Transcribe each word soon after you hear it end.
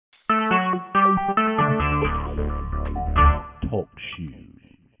Talk Shoes.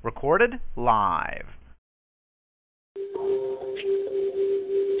 Recorded live.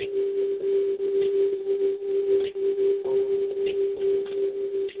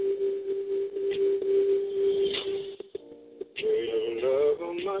 Love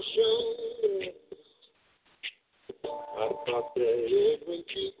on my shoulder. I thought that it would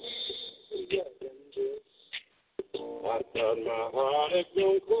be easier than this. I thought my heart had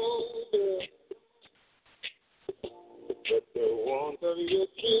grown colder. But the warmth of your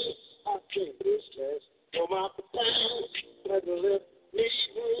kiss, I can't resist. For my past has left me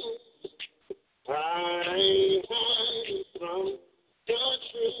bruised. I ain't hiding from the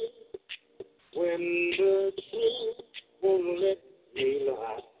truth. When the truth won't let me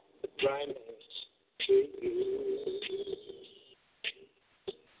lie right next to you.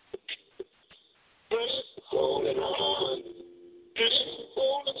 But it's holding on, and it's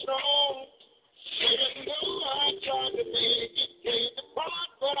holding strong. Even though I tried to make it, take it apart,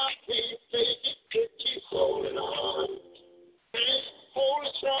 but I can't take it. It keeps holding on, and it's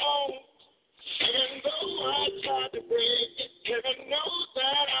holding strong. Even though I tried to break it, heaven knows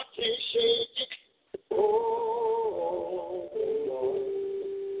that I can't shake it. Oh,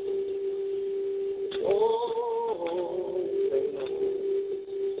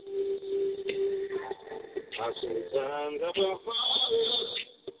 I sometimes have a heart.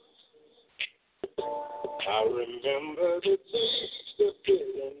 I remember the taste of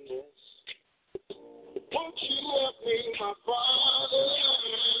bitterness. Won't you help me, my Father?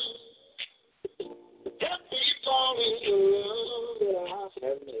 Help me fall into love that I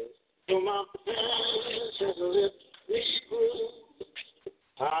have missed. For my past has left me bruised.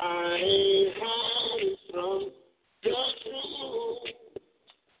 I ain't hiding from the truth.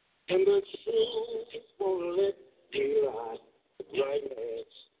 And the truth won't let me lie right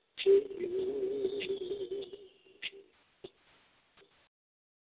next to you.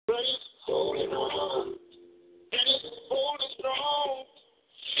 But it's holding on, and it's holding strong.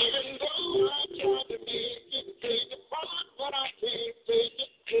 Even though I tried to make it, take it apart, but I can't take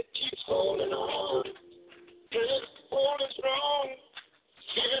it. It keeps holding on, and it's holding strong.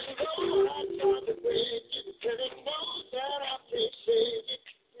 Even though I tried to break it, and it knows that I can't shake it.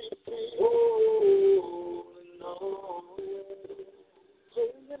 Oh, no,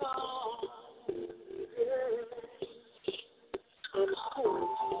 holding on, yeah. I'm holding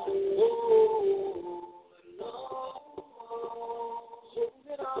on, oh, no,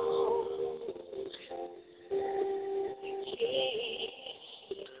 holding on, yeah.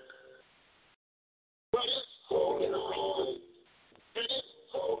 But it's holding on, and it's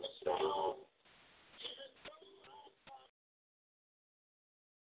holding strong.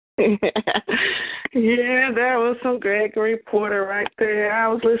 Yeah, that was some Gregory Porter right there. I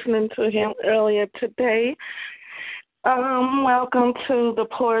was listening to him earlier today. Welcome to the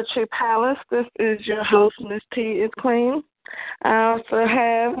Poetry Palace. This is your host, Miss T is Queen. I also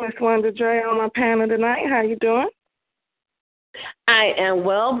have Miss Wanda Dre on my panel tonight. How you doing? I am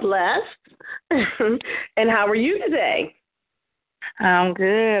well blessed. And how are you today? I'm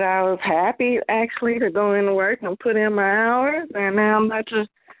good. I was happy, actually, to go into work and put in my hours, and now I'm about to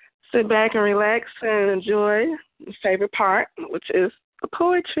sit back and relax and enjoy the favorite part, which is the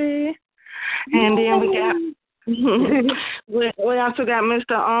poetry. And then we got we also got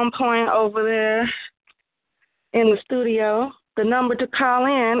Mr. OnPoint over there in the studio. The number to call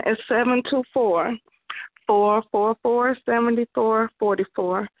in is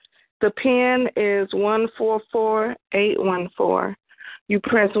 724-444-7444. The PIN is 144814. You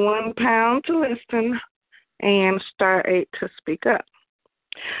press 1 pound to listen and *8 to speak up.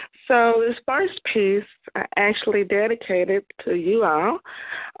 So this first piece I actually dedicated to you all,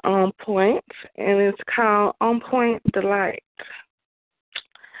 OnPoint, and it's called OnPoint Delight.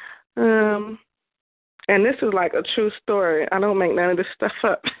 And this is like a true story. I don't make none of this stuff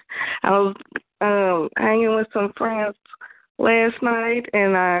up. I was hanging with some friends last night,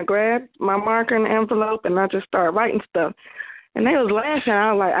 and I grabbed my marker and envelope, and I just started writing stuff. And they was laughing.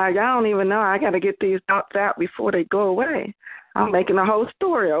 I was like, y'all don't even know. I got to get these thoughts out before they go away. I'm making a whole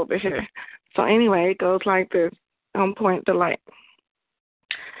story over here. So anyway, it goes like this. OnPoint Delight.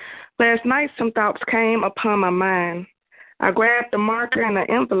 Last night, some thoughts came upon my mind. I grabbed the marker and the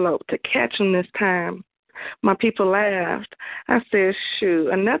envelope to catch them this time. My people laughed. I said, shoot,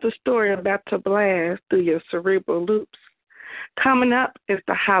 another story about to blast through your cerebral loops. Coming up is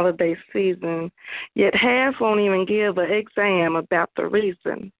the holiday season, yet half won't even give an exam about the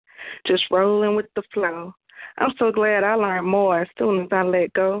reason. Just rolling with the flow. I'm so glad I learned more as soon as I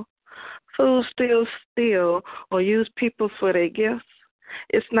let go. Fools still steal or use people for their gifts.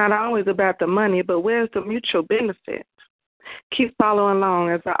 It's not always about the money, but where's the mutual benefit? Keep following along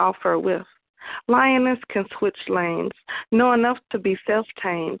as I offer a whiff. Lioness can switch lanes, know enough to be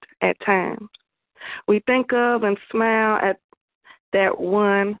self-tamed at times. We think of and smile at that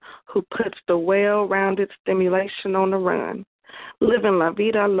one who puts the well-rounded stimulation on the run. Living la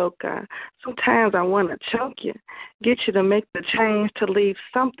vida loca. Sometimes I want to choke you, get you to make the change to leave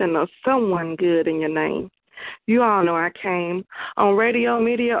something or someone good in your name. You all know I came. On radio,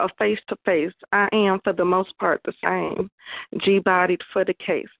 media, or face-to-face, I am for the most part the same. G-bodied for the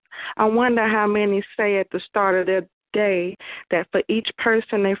case. I wonder how many say at the start of their day that for each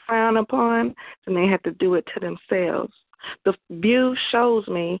person they frown upon, then they have to do it to themselves. The view shows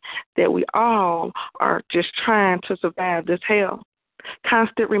me that we all are just trying to survive this hell.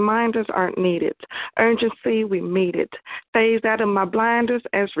 Constant reminders aren't needed. Urgency, we meet it. Phased out of my blinders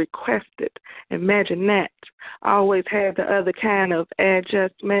as requested. Imagine that. Always had the other kind of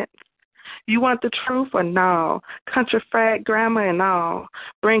adjustments. You want the truth or no? Country fried grammar and all.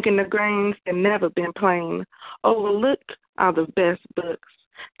 Bringing the grains that never been plain. Overlooked are the best books.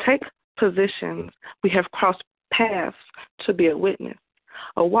 Take positions. We have crossed paths to be a witness.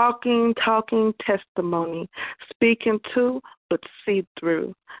 A walking, talking testimony. Speaking to, but see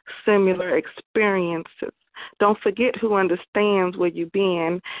through. Similar experiences. Don't forget who understands where you've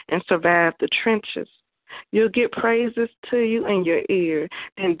been and survived the trenches. You'll get praises to you in your ear,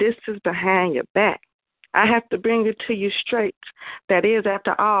 then this is behind your back. I have to bring it to you straight. That is,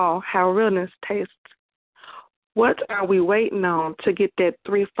 after all, how realness tastes. What are we waiting on to get that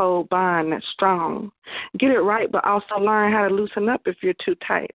threefold bond that's strong? Get it right, but also learn how to loosen up if you're too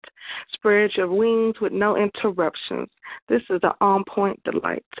tight. Spread your wings with no interruptions. This is an on-point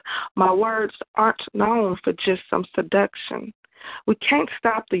delight. My words aren't known for just some seduction. We can't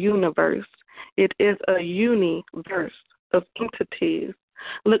stop the universe. It is a universe of entities.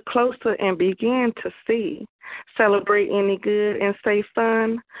 Look closer and begin to see. Celebrate any good and say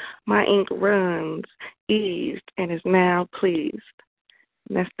fun. My ink runs, eased, and is now pleased.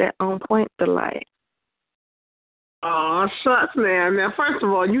 And that's that on-point delight. Oh, shucks, man. Now, first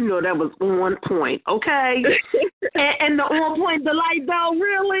of all, you know that was on point, okay? and the on point delight, though,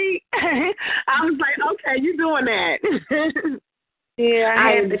 really? I was like, okay, you doing that. Yeah,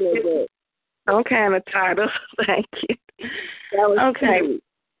 I had to do get it. some kind of title. Thank you. That was okay.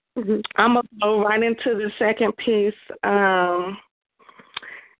 I'm going to go right into the second piece, and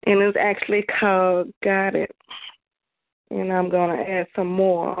it's actually called Got It. And I'm going to add some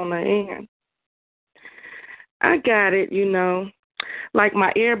more on the end. I got it, like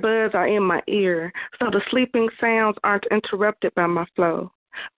my earbuds are in my ear, so the sleeping sounds aren't interrupted by my flow.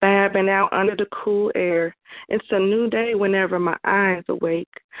 Babbing out under the cool air. It's a new day whenever my eyes awake.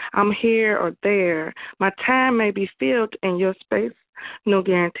 I'm here or there. My time may be filled in your space. No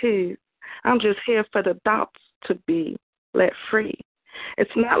guarantees. I'm just here for the thoughts to be let free.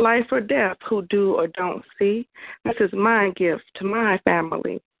 It's not life or death who do or don't see. This is my gift to my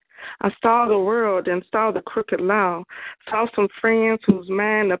family. I saw the world and saw the crooked law. Saw some friends whose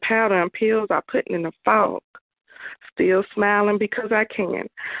mind the powder and pills are putting in the fog. Still smiling because I can.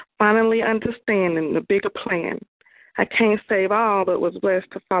 Finally understanding the bigger plan. I can't save all, but was blessed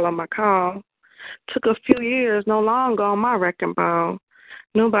to follow my call. Took a few years, no longer on my wrecking ball.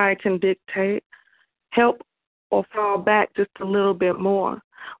 Nobody can dictate, help, or fall back just a little bit more.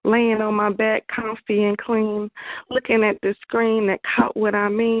 Laying on my back, comfy and clean, looking at the screen that caught what I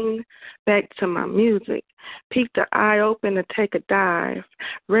mean. Back to my music, peek the eye open to take a dive,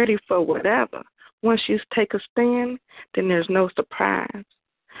 ready for whatever. Once you take a stand, then there's no surprise.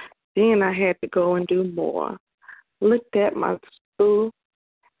 Then I had to go and do more. Looked at my stool,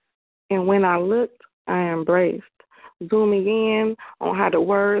 and when I looked, I embraced. Zooming in on how the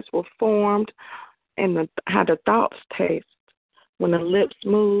words were formed and how the thoughts taste. When the lips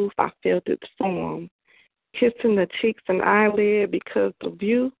move, I felt its form. Kissing the cheeks and eyelid because the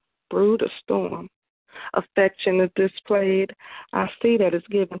view brewed a storm. Affection is displayed. I see that it's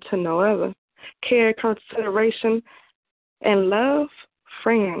given to no other. Care, consideration, and love,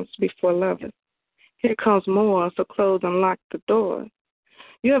 friends before lovers. Here comes more, so close and lock the door.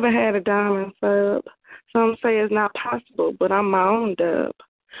 You ever had a diamond sub? Some say it's not possible, but I'm my own dub.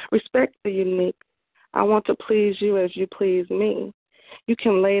 Respect the unique. I want to please you as you please me. You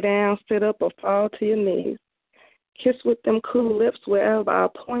can lay down, sit up, or fall to your knees. Kiss with them cool lips wherever I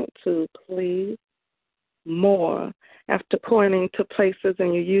point to, please. More. After pointing to places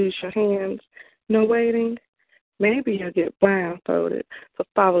and you use your hands, no waiting. Maybe you'll get blindfolded to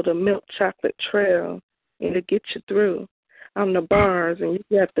follow the milk chocolate trail and to get you through. I'm the bars and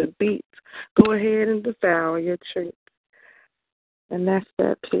you got the beats. Go ahead and devour your treat. And that's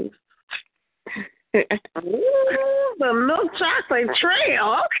that piece. Ooh, the milk chocolate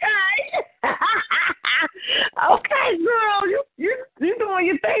trail. Okay. Okay, girl, you doing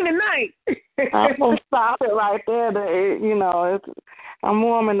your thing tonight. I'm gonna stop it right there. I'm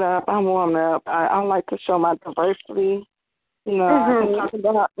warming up. I like to show my diversity. I can talk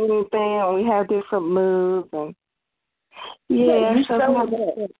about anything, and we have different moods. And You so showing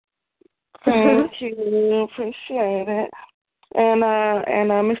it. thank you, appreciate it. And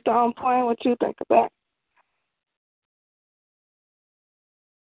Mr. OnPoint, what you think about?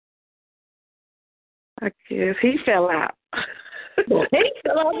 I guess he fell out. He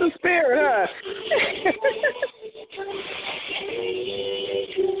fell off the spirit, huh?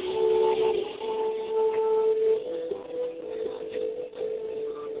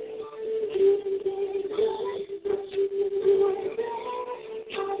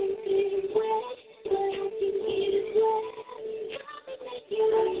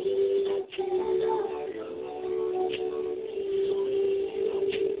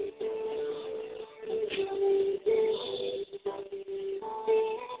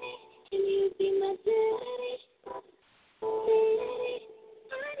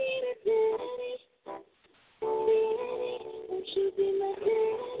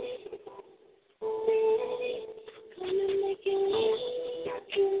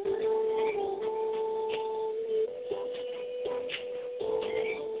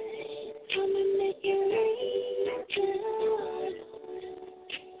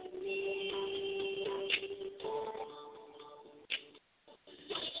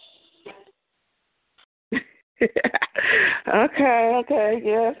 Okay,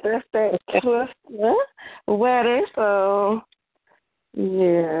 yes, that's that Twister wedding. So,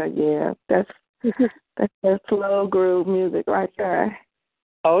 yeah, that's that slow groove music right there.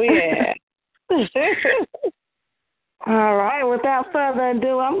 Oh, yeah. All right, without further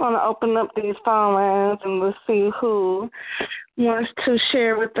ado, I'm going to open up these phone lines and we'll see who wants to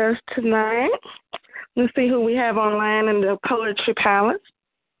share with us tonight. Let's see who we have online in the Poetry Palace.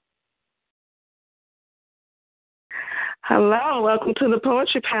 Hello, welcome to the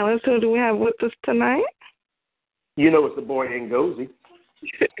Poetry Palace. Who do we have with us tonight? You know it's the boy Ngozi.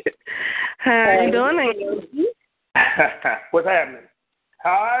 How are you doing, Ngozi? What's happening?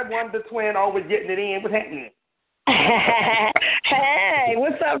 Hi, Wonder Twin, always getting it in. What's happening? Hey,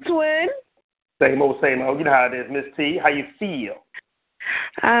 what's up, twin? Same old. You know how it is, Miss T. How you feel?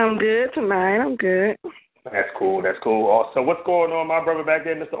 I'm good tonight. I'm good. That's cool. Also, what's going on, my brother back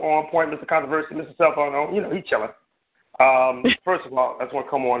there, Mr. OnPoint, Mr. Controversy, Mr. Cell Phone? He's chilling. First of all, I just want to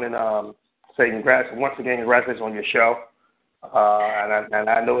come on and say congratulations on your show. And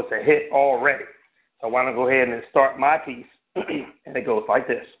I know it's a hit already. So I want to go ahead and start my piece. And it goes like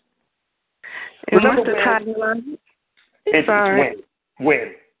this. And what's the title? It's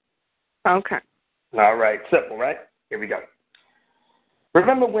Win. Okay. All right. Simple, right? Here we go.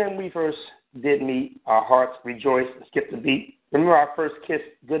 Remember when we first did meet, our hearts rejoiced and skipped a beat? Remember our first kiss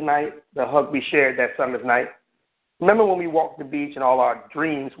goodnight, the hug we shared that summer's night? Remember when we walked the beach and all our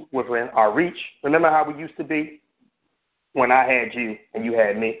dreams were within our reach? Remember how we used to be when I had you and you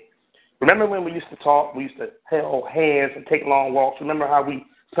had me? Remember when we used to talk, we used to hold hands and take long walks? Remember how we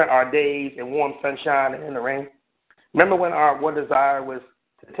spent our days in warm sunshine and in the rain? Remember when our one desire was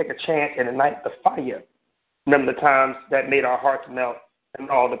to take a chance and ignite the fire? Remember the times that made our hearts melt and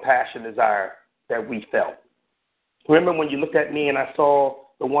all the passion and desire that we felt? Remember when you looked at me and I saw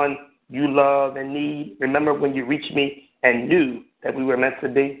the one you love and need? Remember when you reached me and knew that we were meant to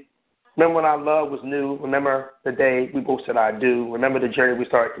be? Remember when our love was new? Remember the day we both said I do? Remember the journey we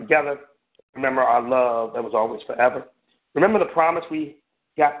started together? Remember our love that was always forever? Remember the promise we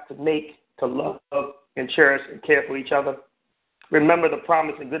got to make to love and cherish and care for each other? Remember the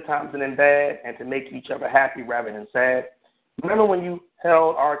promise in good times and in bad, and to make each other happy rather than sad? Remember when you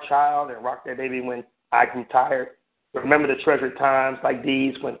held our child and rocked that baby when I grew tired? Remember the treasured times like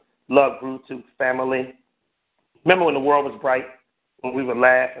these when love grew to family? Remember when the world was bright, when we would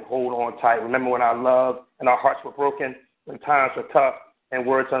laugh and hold on tight? Remember when our love and our hearts were broken, when times were tough and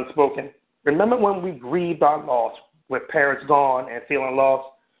words unspoken? Remember when we grieved our loss, with parents gone and feeling lost?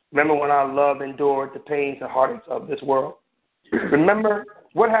 Remember when our love endured the pains and heartaches of this world? Remember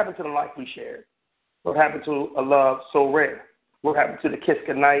what happened to the life we shared? What happened to a love so rare? What happened to the kiss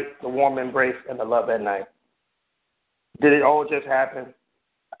goodnight, the warm embrace, and the love at night? Did it all just happen?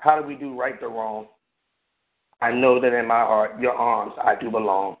 How did we do right or wrong? I know that in my heart, your arms, I do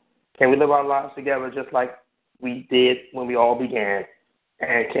belong. Can we live our lives together just like we did when we all began?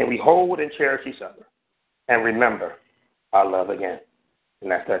 And can we hold and cherish each other and remember our love again?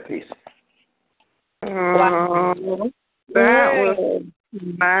 And that's that piece. Wow. That was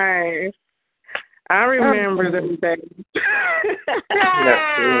nice. I remember them days.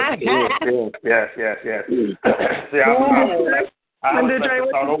 Yes. See, I was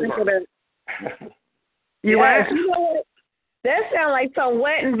start over. You what? You know what? That sounds like some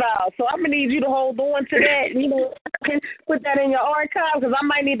wet involved. So I'm gonna need you to hold on to that. You know, can put that in your archive because I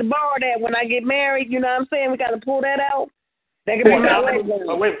might need to borrow that when I get married. You know what I'm saying? We got to pull that out. That could be my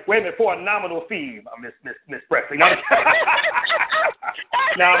wait a minute, for a nominal fee, Miss Presley. No,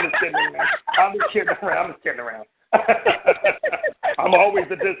 I'm just kidding around. I'm always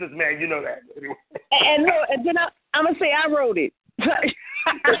the businessman, you know that. Anyway. And then I'm gonna say I wrote it.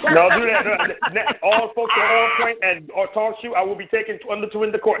 No, do that. All folks are OnPoint and or talk shoe. I will be taken under to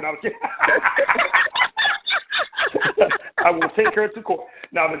in the court. Now, I will take her to court.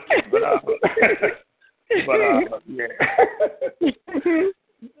 No, I'm just kidding. But yeah.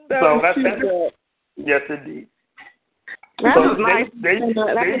 So that's yes, indeed. That so was nice. There you go.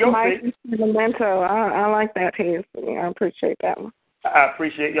 Nice and sentimental. I like that piece. I appreciate that one. I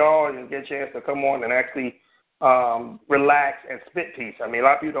appreciate y'all and get a chance to come on and actually relax and spit peace. I mean, a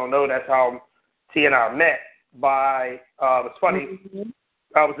lot of people don't know that's how T and I met. It's funny. Mm-hmm.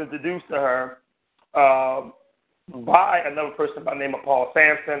 I was introduced to her by another person by the name of Paul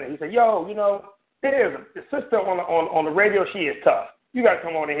Sampson, and he said, "Yo, you know, there's a sister on the radio. She is tough. You got to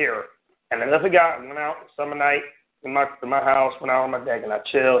come on and hear her." And another guy went out summer night in my house, went out on my deck, and I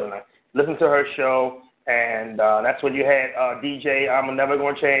chilled and I listened to her show. And that's when you had DJ, I'm Never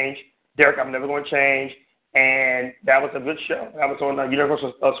Gonna Change, Derek, I'm Never Gonna Change, and that was a good show. That was on the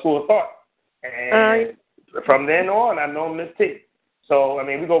Universal School of Thought. And from then on, I've known Miss T. So, I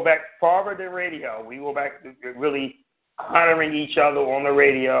mean, we go back farther than radio. We go back to really honoring each other on the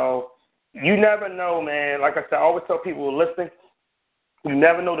radio. You never know, man. Like I said, I always tell people who are listening, you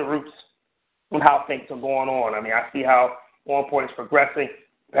never know the roots of how things are going on. I mean, I see how OnPoint is progressing,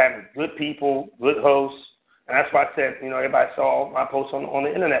 having good people, good hosts, and that's why I said, you know, everybody saw my post on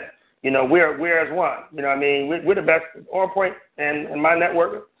the internet. You know, we're as one. You know what I mean? We're the best. OnPoint and my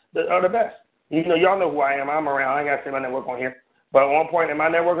network are the best. You know, y'all know who I am. I'm around. I ain't got to say my network on here. But OnPoint and my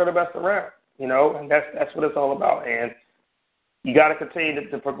network are the best around, you know, and that's what it's all about. And you got to continue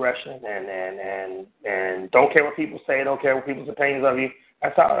the progression and don't care what people say, don't care what people's opinions of you.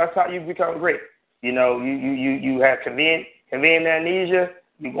 That's how you become great. You know, you have convenient amnesia.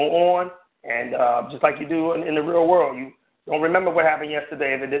 You go on, and just like you do in the real world, you don't remember what happened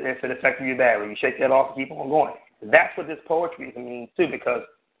yesterday if it affected you badly. You shake that off and keep on going. That's what this poetry means too, because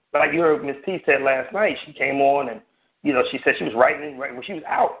like you heard Miss T said last night, she came on and, you know, she said she was writing when she was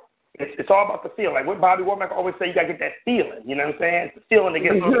out. It's all about the feel. Like what Bobby Womack always say, you got to get that feeling. You know what I'm saying? It's the feeling that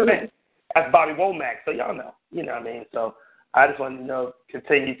gets on the fence. That's Bobby Womack, so y'all know. You know what I mean? So I just want to, you know,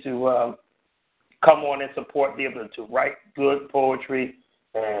 continue to come on and support, be able to write good poetry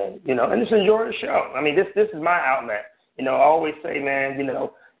and, you know, and just enjoy the show. I mean, this is my outlet. You know, I always say, man, you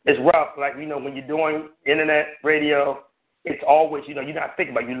know, it's rough. Like, you know, when you're doing internet radio, it's always, you know, you're not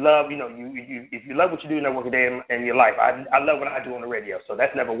thinking about it. You love, you know, you if you love what you do, you never work a day in your life. I love what I do on the radio, so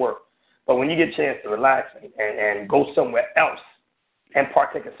that's never worked. But when you get a chance to relax and go somewhere else and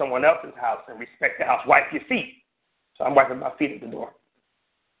partake in someone else's house and respect the house, wipe your feet. So I'm wiping my feet at the door.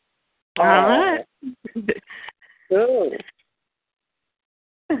 All right. Good.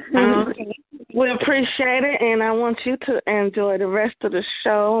 We appreciate it, and I want you to enjoy the rest of the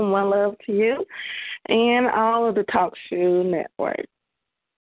show. One love to you and all of the Talk Shoe Network.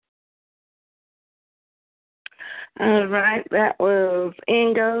 All right, that was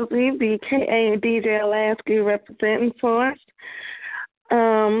Ngozi, BKA DJ Alaska, representing for us.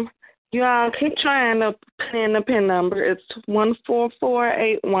 You all keep trying to pin the PIN number. It's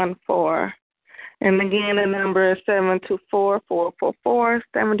 144814. And again, the number is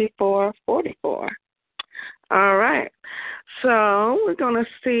 724-444-7444. All right. So we're going to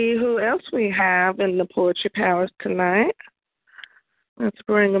see who else we have in the Poetry Powers tonight. Let's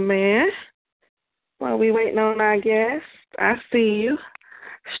bring them in. While we waiting on our guest, I see you.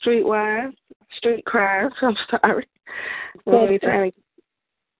 Street Cries. I'm sorry.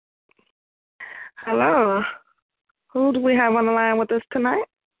 Hello. Who do we have on the line with us tonight?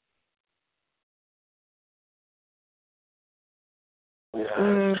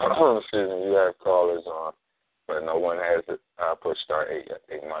 Yeah, excuse me, you have callers on, but no one has it. Push star 8.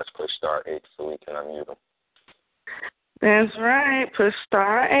 They must push star 8 so we can unmute them. That's right. Push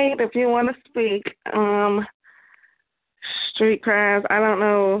star 8 if you want to speak. Street Cries, I don't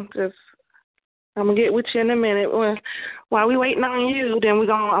know. I'm going to get with you in a minute. While we waiting on you, then we're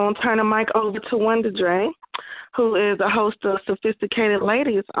going to turn the mic over to Wonder Dre, who is a host of Sophisticated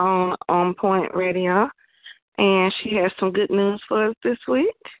Ladies on OnPoint Radio. And she has some good news for us this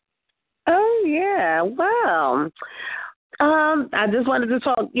week. Oh, yeah. Wow. I just wanted to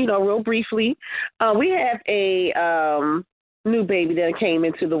talk, real briefly. We have a new baby that came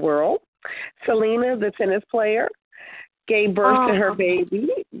into the world. Selena, the tennis player, gave birth to her baby.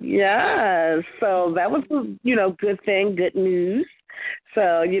 Yes. So that was, good thing, good news.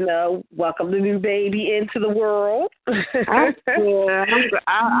 So, welcome the new baby into the world. I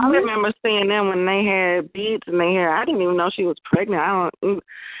remember seeing them when they had beads in their hair. I didn't even know she was pregnant.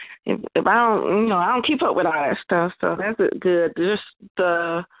 If I don't, I don't keep up with all that stuff. So that's good. Just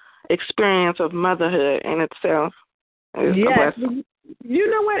the experience of motherhood in itself is a blessing. You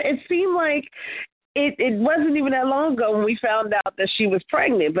know what? It seemed like it wasn't even that long ago when we found out that she was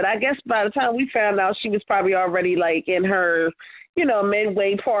pregnant. But I guess by the time we found out, she was probably already like in her,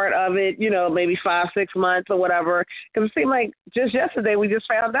 midway part of it, maybe 5-6 months or whatever. Because it seemed like just yesterday we just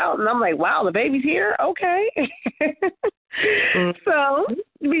found out. And I'm like, wow, the baby's here? Okay. So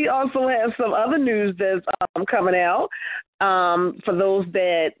we also have some other news that's coming out for those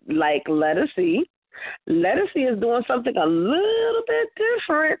that like Lettucey. Lettucey is doing something a little bit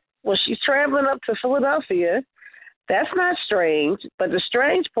different. Well, she's traveling up to Philadelphia. That's not strange, but the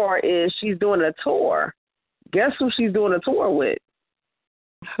strange part is she's doing a tour. Guess who she's doing a tour with?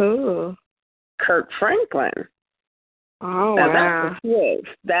 Who? Kirk Franklin. Oh, now, wow.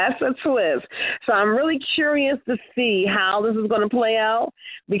 That's a twist. So I'm really curious to see how this is going to play out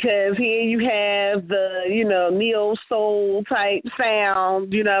because here you have the, neo-soul type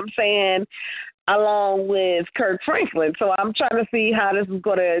sound, you know what I'm saying, along with Kirk Franklin. So I'm trying to see how this is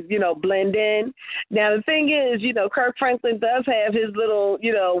going to, blend in. Now, the thing is, Kirk Franklin does have his little,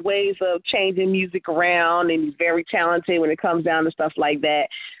 ways of changing music around, and he's very talented when it comes down to stuff like that.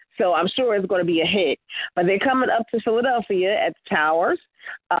 So I'm sure it's going to be a hit. But they're coming up to Philadelphia at the Towers,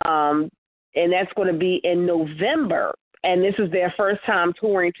 and that's going to be in November. And this is their first time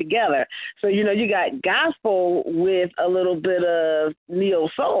touring together. So, you got gospel with a little bit of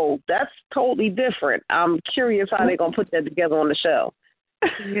neo-soul. That's totally different. I'm curious how they're going to put that together on the show.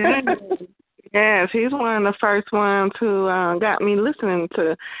 Yes, he's one of the first ones who got me listening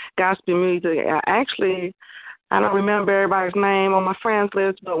to gospel music. I don't remember everybody's name on my friends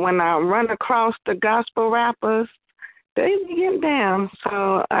list, but when I run across the gospel rappers, they be getting down.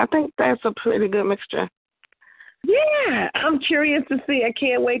 So I think that's a pretty good mixture. Yeah, I'm curious to see. I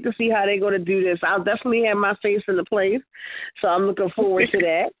can't wait to see how they're going to do this. I'll definitely have my face in the place, so I'm looking forward to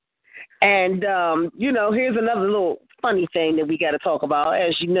that. And, here's another little funny thing that we got to talk about.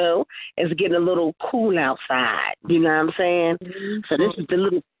 As you know, it's getting a little cool outside. You know what I'm saying? Mm-hmm. So this is the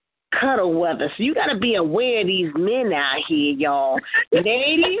little cuddle weather. So you got to be aware of these men out here, y'all.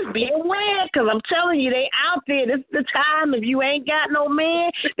 Ladies, be aware, because I'm telling you, they out there. This is the time. If you ain't got no man,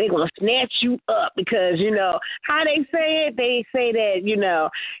 they're going to snatch you up because, how they say it? They say that,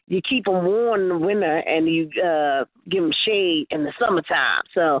 you keep them warm in the winter and you give them shade in the summertime.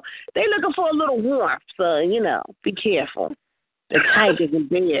 So they looking for a little warmth. So, be careful. The tigers and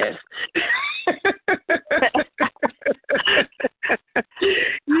bears.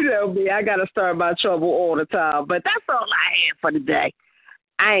 Me, I got to start my trouble all the time. But that's all I had for today.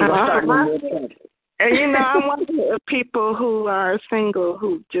 I ain't going to start no more trouble. And, I wonder if people who are single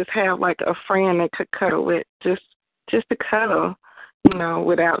who just have, like, a friend they could cuddle with, just to cuddle,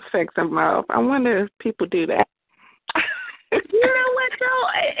 without sex involved. I wonder if people do that. You know what, though?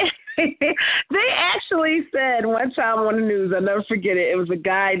 They actually said one time on the news, I'll never forget it, it was a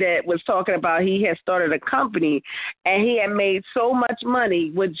guy that was talking about he had started a company and he had made so much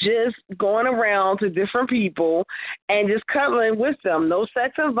money with just going around to different people and just cuddling with them. No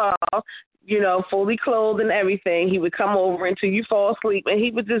sex involved, fully clothed and everything. He would come over until you fall asleep and he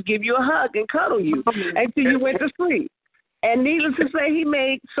would just give you a hug and cuddle you until you went to sleep. And needless to say, he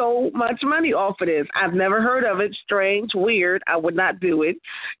made so much money off of this. I've never heard of it. Strange, weird. I would not do it.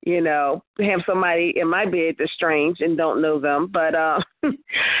 Have somebody in my bed that's strange and don't know them. But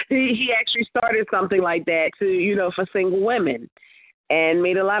he actually started something like that to, for single women and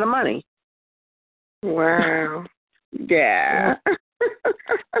made a lot of money. Wow. Yeah.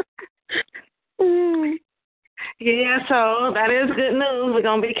 Yeah, so that is good news. We're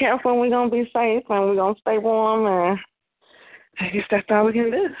going to be careful and we're going to be safe and we're going to stay warm and I guess that's all we can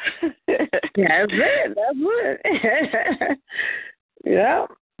do. That's it. Yeah.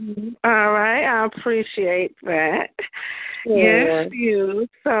 All right. I appreciate that. Yeah. Yes, you.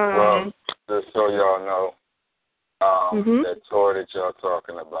 Well, just so y'all know, that tour that y'all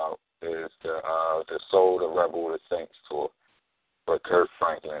talking about is the Soul, the Rebel, the Saints tour for Kirk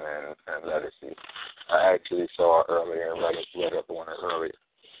Franklin and Lettucey. I actually saw it earlier and read up on it earlier.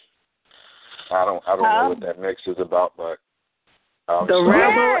 I don't know what that mix is about, but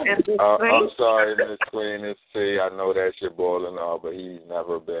Rebel and the I'm sorry, Miss Queen and C. I know that's your boy and all, but he's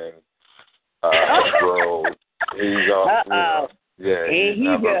never been bro. He's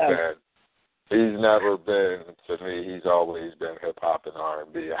He's never been, to me, he's always been hip-hop and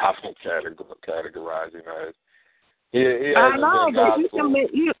R&B. I don't categorize him as. He hasn't been gospel.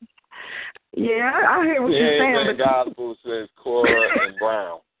 I hear what you're saying. He ain't been gospel since Cora and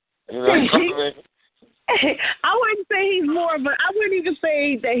Brown. You know what I mean? I wouldn't say he's more of a, I wouldn't even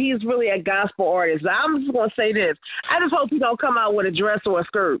say that he's really a gospel artist. I'm just going to say this. I just hope he don't come out with a dress or a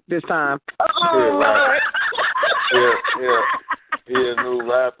skirt this time. He a new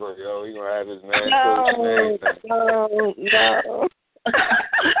rapper, yo. He gonna have his man. No.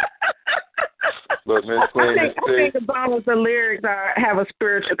 But Miss Queen, I think as long as the lyrics have a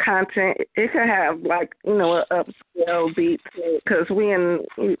spiritual content, it could have an upscale beat because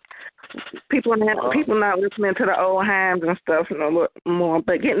people not listening to the old hymns and stuff no more,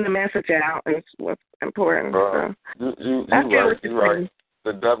 but getting the message out is what's important. You're right.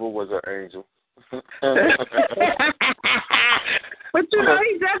 The devil was an angel. But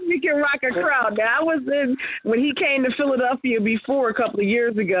he definitely can rock a crowd. Now, I was in when he came to Philadelphia before a couple of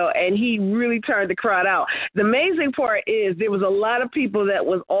years ago, and he really turned the crowd out. The amazing part is there was a lot of people that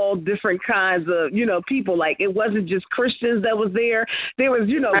was all different kinds of, people. Like, it wasn't just Christians that was there. There was,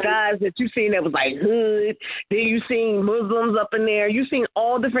 guys that you seen that was like hood. Then you seen Muslims up in there. You seen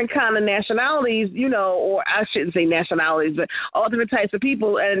all different kind of nationalities, or I shouldn't say nationalities, but all different types of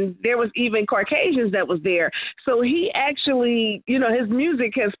people. And there was even Caucasians that was there. So he actually, his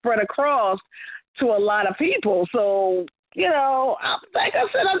music has spread across to a lot of people. So, like I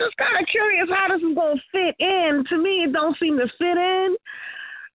said, I'm just kind of curious how this is going to fit in. To me, it don't seem to fit in.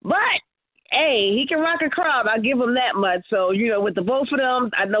 But, hey, he can rock a crowd. I'll give him that much. So, with the both of them,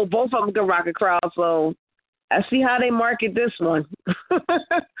 I know both of them can rock a crowd. So I see how they market this one.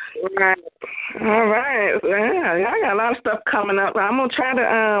 Right. All right. Yeah, I got a lot of stuff coming up. I'm going to try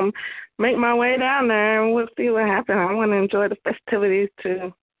to make my way down there, and we'll see what happens. I want to enjoy the festivities,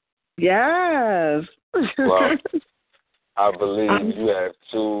 too. Yes. Well, I believe you have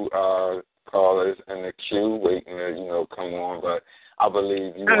two callers in the queue waiting to, come on, but I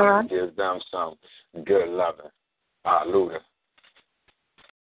believe you want to give them some good loving. Luda.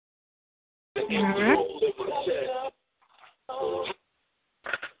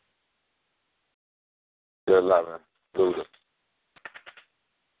 Good loving. Luda.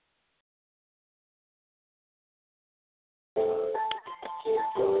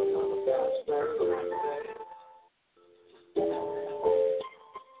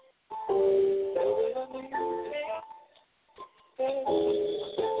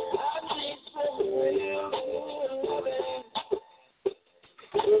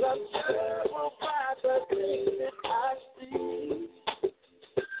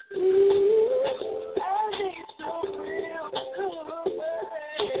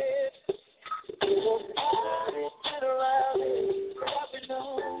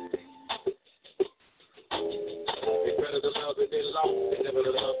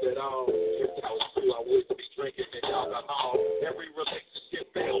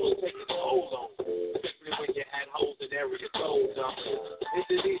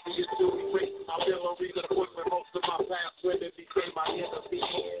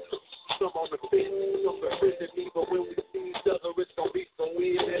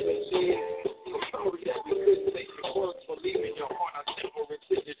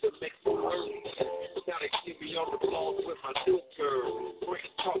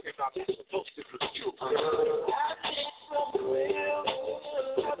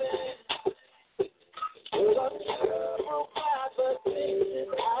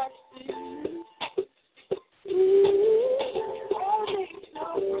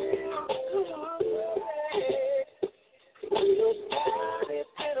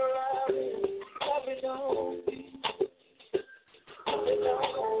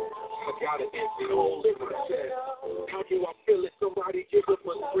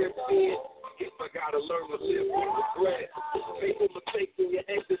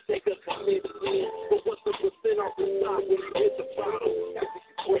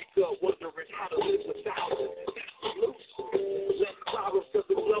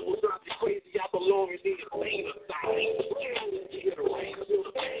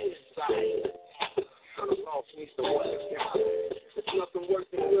 Nothing worse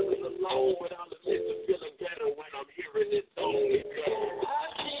than feeling alone without a sense of feeling better when I'm hearing this song.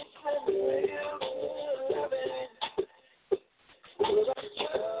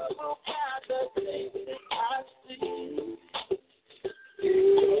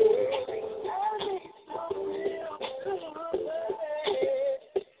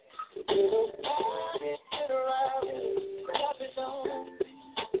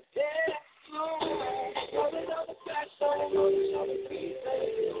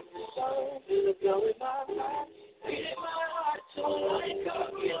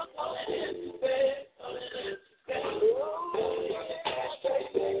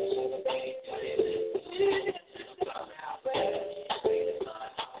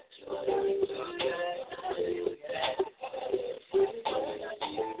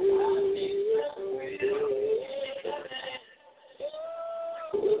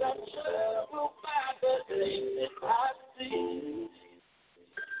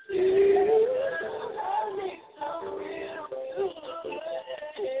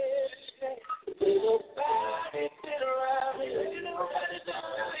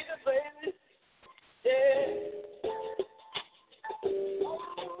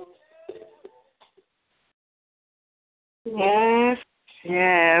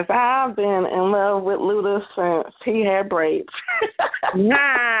 Yes, I've been in love with Luda since he had braids.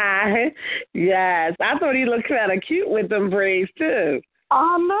 Yes, I thought he looked kind of cute with them braids, too.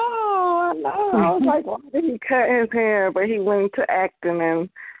 I know. I was like, why did he cut his hair? But he went to acting, and,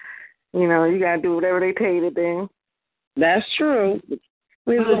 you know, you got to do whatever they pay to do. That's true.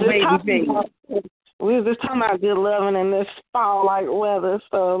 We was just talking about good loving in this fall-like weather,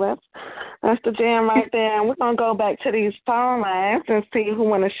 so that's the jam right there. And we're going to go back to these phone lines and see who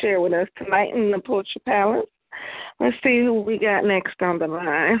want to share with us tonight in the Poetry Palace. Let's see who we got next on the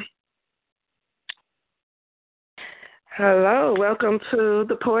line. Hello, welcome to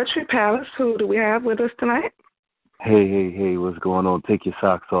the Poetry Palace. Who do we have with us tonight? Hey, what's going on? Take your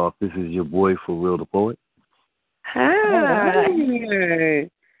socks off. This is your boy, For Real the Poet. Hi. Hey.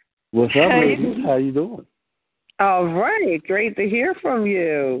 What's up, ladies? How you doing? All right. Great to hear from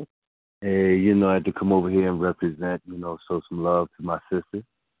you. Hey, I had to come over here and represent, show some love to my sister.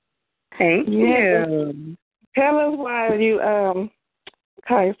 Thank you. Tell us why you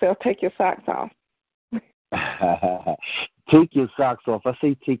call yourself Take Your Socks Off. Take your socks off. I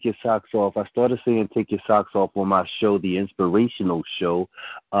say take your socks off. I started saying take your socks off on my show, the inspirational show,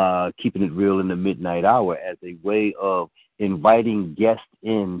 Keeping It Real in the Midnight Hour, as a way of inviting guests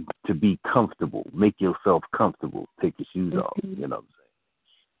in to be comfortable. Make yourself comfortable. Take your shoes off, you know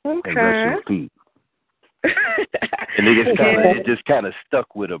what I'm saying? Okay. And rest your feet. And it just kind of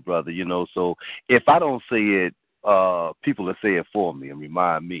stuck with her, brother, So if I don't say it, people will say it for me and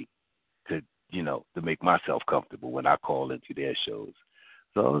remind me to make myself comfortable when I call into their shows.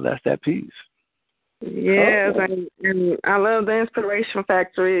 So that's that piece. Yes, and I love the Inspiration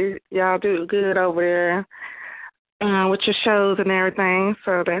Factory. Y'all do good over there with your shows and everything.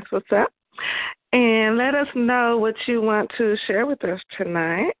 So that's what's up. And let us know what you want to share with us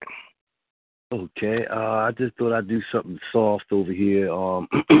tonight. Okay. I just thought I'd do something soft over here. I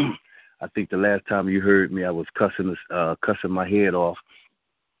think the last time you heard me, I was cussing my head off.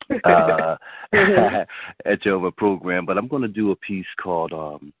 At your other program, but I'm going to do a piece called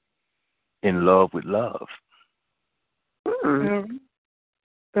In Love with Love. The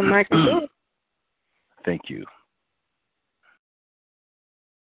mic is yours. Thank you.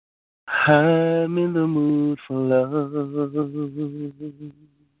 I'm in the mood for love,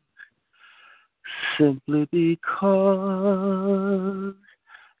 simply because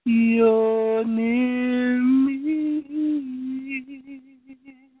you're near me.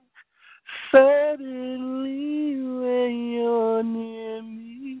 Suddenly, when you're near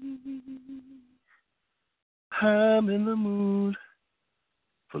me, I'm in the mood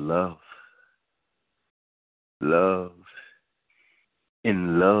for love. Love.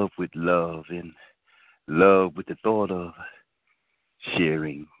 In love with love. In love with the thought of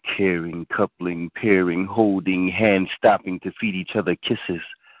sharing, caring, coupling, pairing, holding, hands stopping to feed each other kisses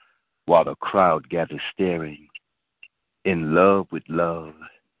while the crowd gathers staring. In love with love.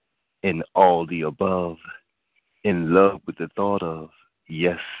 In all the above, in love with the thought of,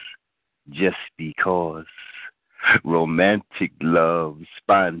 yes, just because. Romantic love,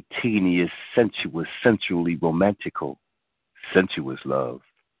 spontaneous, sensuous, sensually romantical, sensuous love.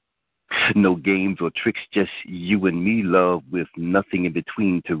 No games or tricks, just you and me, love, with nothing in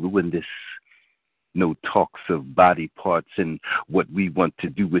between to ruin this. No talks of body parts and what we want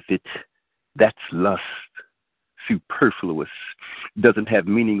to do with it. That's lust. Superfluous, doesn't have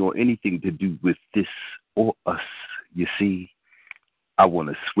meaning or anything to do with this or us. You see, I want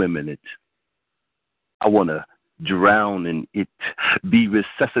to swim in it. I want to drown in it, be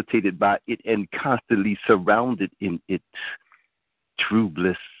resuscitated by it, and constantly surrounded in it. True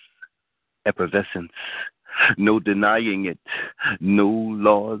bliss, effervescence, no denying it, no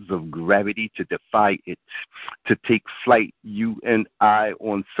laws of gravity to defy it, to take flight, you and I,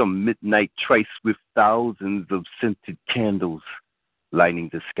 on some midnight trice with thousands of scented candles lighting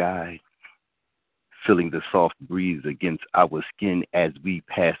the sky, feeling the soft breeze against our skin as we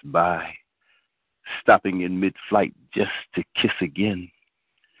pass by, stopping in mid-flight just to kiss again.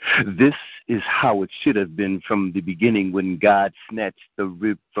 This is how it should have been from the beginning when God snatched the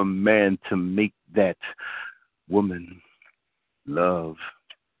rib from man to make that woman love,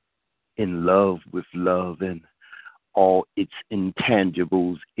 in love with love and all its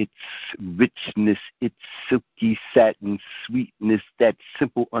intangibles, its richness, its silky satin sweetness, that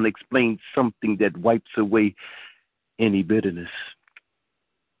simple, unexplained something that wipes away any bitterness.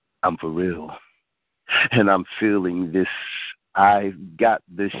 I'm for real, and I'm feeling this. I've got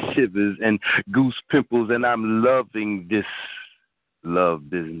the shivers and goose pimples, and I'm loving this love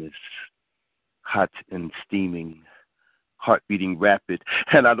business. Hot and steaming, heart beating rapid,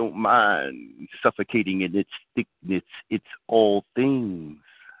 and I don't mind suffocating in its thickness. It's all things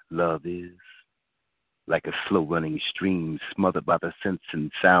love is. Like a slow-running stream smothered by the scents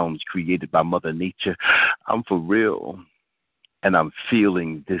and sounds created by Mother Nature. I'm for real, and I'm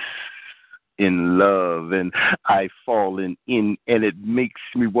feeling this in love, and I've fallen in, and it makes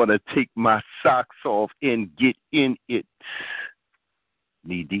me want to take my socks off and get in it.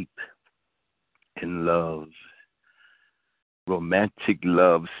 Knee deep in love. Romantic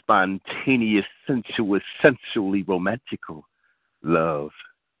love, spontaneous, sensuous, sensually romantical love.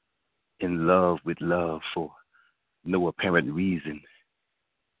 In love with love for no apparent reason,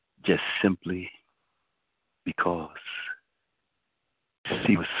 just simply because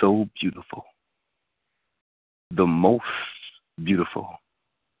she was so beautiful, the most beautiful,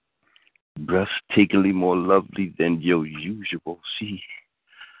 breathtakingly more lovely than your usual. She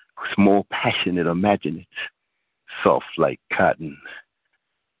was more passionate, imagine it, soft like cotton,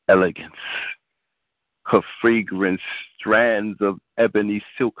 elegance. Her fragrance, strands of ebony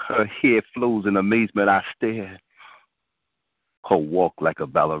silk, her hair flows in amazement. I stare. Her walk like a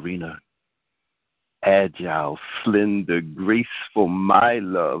ballerina, agile, slender, graceful, my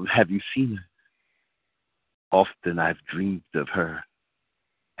love. Have you seen her? Often I've dreamed of her,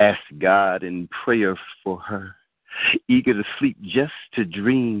 asked God in prayer for her, eager to sleep just to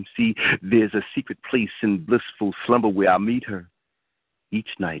dream. See, there's a secret place in blissful slumber where I meet her each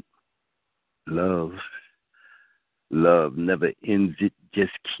night. Love. Love never ends. It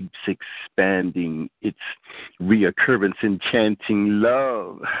just keeps expanding. Its reoccurrence enchanting.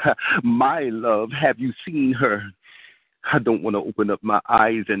 Love. My love. Have you seen her? I don't want to open up my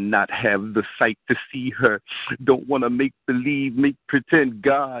eyes and not have the sight to see her. Don't want to make believe, make pretend.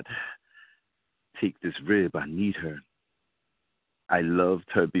 God, take this rib. I need her. I loved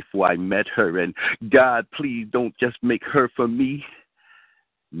her before I met her. And God, please don't just make her for me.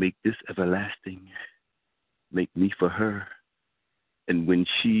 Make this everlasting. Make me for her. And when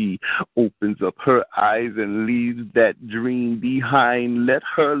she opens up her eyes and leaves that dream behind, let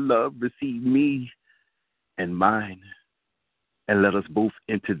her love receive me and mine. And let us both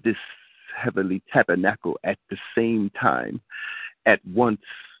enter this heavenly tabernacle at the same time, at once,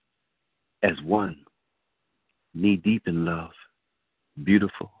 as one, knee deep in love.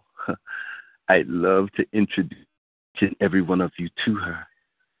 Beautiful. I'd love to introduce every one of you to her.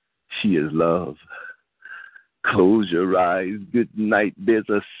 She is love. Close your eyes. Good night. There's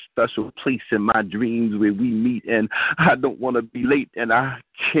a special place in my dreams where we meet, and I don't want to be late, and I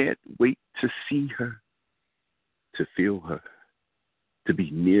can't wait to see her, to feel her, to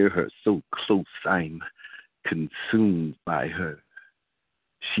be near her, so close I'm consumed by her.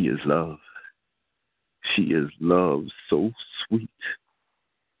 She is love. She is love so sweet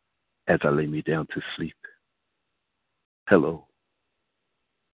as I lay me down to sleep. Hello,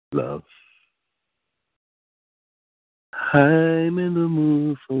 love. I'm in the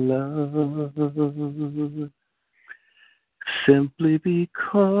mood for love, simply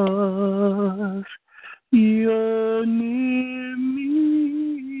because you're near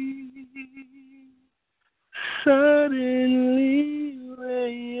me. Suddenly,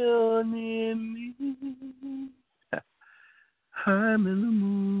 when you're near me, I'm in the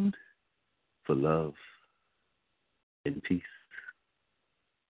mood for love and peace.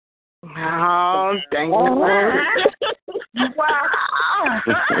 Oh, dang it. Wow.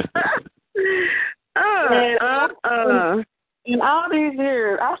 In all these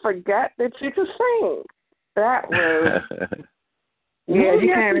years, I forgot that you could sing. That was, yeah,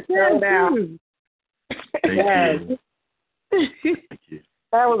 you kind of fell down. Thank you. Thank you.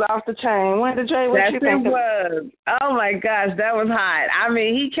 That was off the chain. Wanda J, what you think? It was. Oh, my gosh, that was hot. I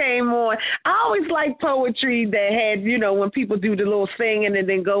mean, he came on. I always like poetry that had, when people do the little singing and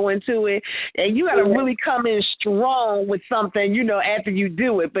then go into it. And you got to really come in strong with something, after you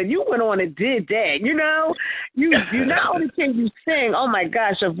do it. But you went on and did that, You not only can you sing, oh, my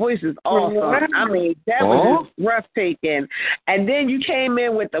gosh, your voice is awesome. I mean, that was just breathtaking. And then you came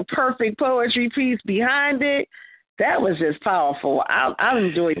in with the perfect poetry piece behind it. That was just powerful. I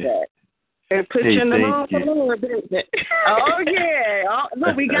enjoyed that. It put you in the mood for more, didn't it? Oh, yeah.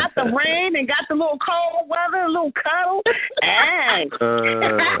 Look, we got the rain and got the little cold weather, a little cuddle. Hey.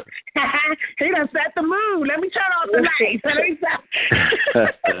 He done set the mood. Let me turn off the lights.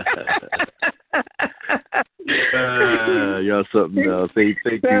 Y'all something else. Thank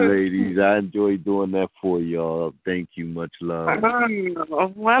you, ladies. I enjoyed doing that for y'all. Thank you. Much love.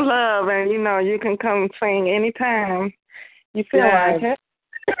 One love, and you can come sing anytime you feel like it.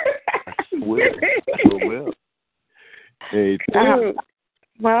 I will. Hey,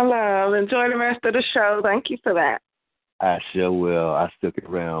 one love. Enjoy the rest of the show. Thank you for that. I sure will. I stuck it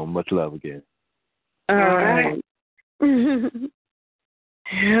around. Much love again. All right.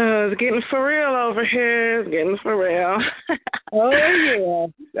 Yeah, it's getting for real over here. It's getting for real. Oh, yeah.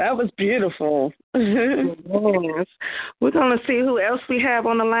 That was beautiful. Yes. We're going to see who else we have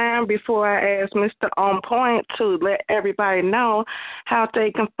on the line before I ask Mr. OnPoint to let everybody know how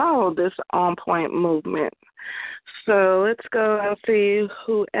they can follow this OnPoint movement. So let's go and see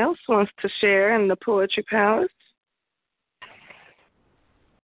who else wants to share in the Poetry Palace.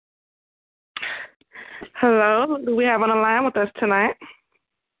 Hello, who do we have on the line with us tonight?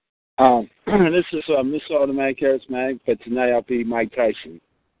 This is Mr. Automatic Charismatic, but tonight I'll be Mike Tyson.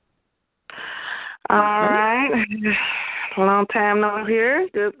 All right. Long time no here.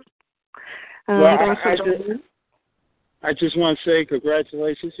 Good. Well, I just want to say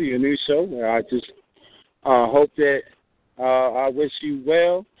congratulations to your new show. I just hope that I wish you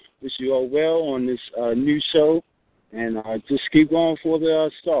all well on this new show, and just keep going for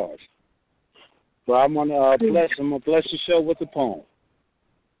the stars. But I'm gonna bless the show with a poem.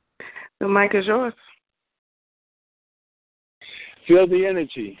 The mic is yours. Feel the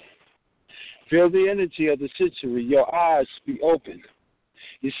energy. Feel the energy of the century. Your eyes be open.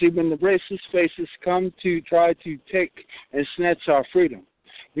 You see, when the racist faces come to try to take and snatch our freedom,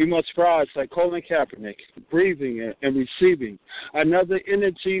 we must rise like Colin Kaepernick, breathing and receiving another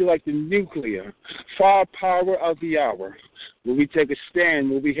energy like the nuclear firepower of the hour. When we take a stand,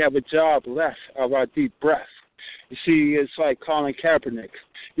 when we have a job left of our deep breath. You see, it's like Colin Kaepernick.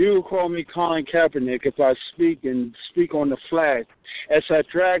 You will call me Colin Kaepernick if I speak on the flag as I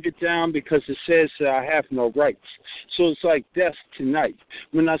drag it down because it says that I have no rights. So it's like death tonight.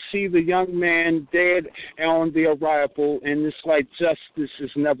 When I see the young man dead on the arrival, and it's like justice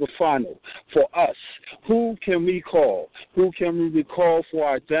is never final for us. Who can we call? Who can we recall for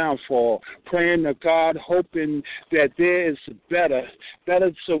our downfall? Praying to God, hoping that there is better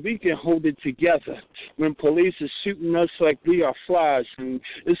so we can hold it together. When police is shooting us like we are flies, and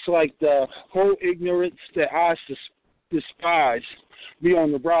it's like the whole ignorance that I despise. Be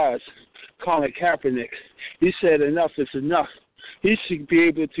on the rise. Colin Kaepernick, he said enough is enough. He should be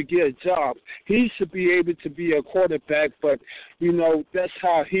able to get a job. He should be able to be a quarterback, but, that's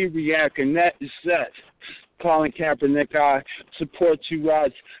how he reacts, and that is that. Colin Kaepernick, I support you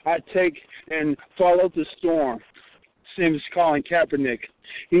guys. I take and follow the storm. Same as Colin Kaepernick.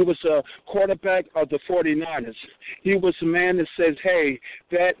 He was a quarterback of the 49ers. He was a man that says, hey,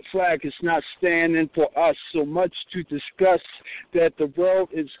 that flag is not standing for us. So much to discuss that the world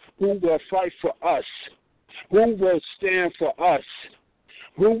is who will fight for us, who will stand for us,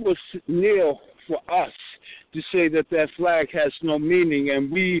 who will kneel for us, to say that flag has no meaning.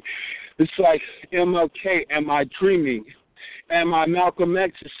 And it's like MLK, am I dreaming? Am I Malcolm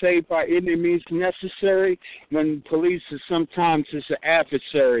X to say by any means necessary when police is sometimes is an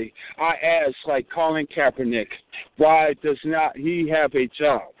adversary? I ask, like Colin Kaepernick, why does not he have a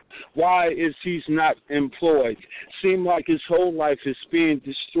job? Why is he not employed? Seem like his whole life is being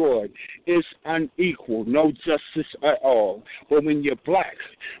destroyed. It's unequal, no justice at all. But when you're black,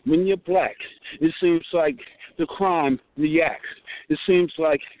 it seems like the crime reacts. It seems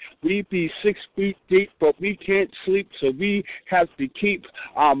like we be 6 feet deep, but we can't sleep, so we have to keep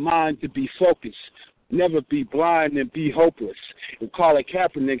our mind to be focused. Never be blind and be hopeless. And Colin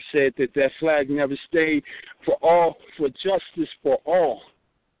Kaepernick said that flag never stayed for justice for all.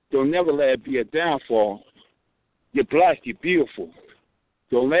 Don't never let it be a downfall. You're black, you're beautiful.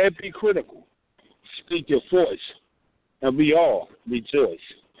 Don't let it be critical. Speak your voice, and we all rejoice.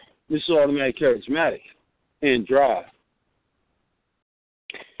 This is Automatic Charismatic and Drive.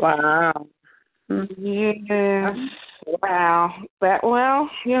 Wow. Yeah. Wow. That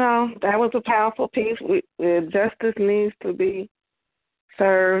was a powerful piece. Justice needs to be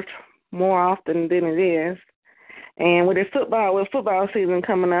served more often than it is. And with football season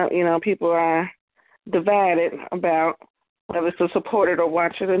coming up, people are divided about whether to support it or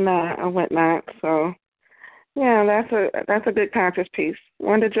watch it or not or whatnot. So, yeah, that's a good conscious piece.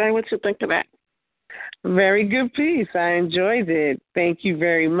 Wanda J, what you think of that? Very good piece. I enjoyed it. Thank you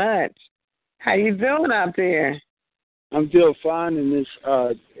very much. How you doing out there? I'm doing fine in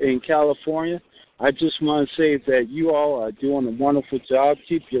California. I just want to say that you all are doing a wonderful job.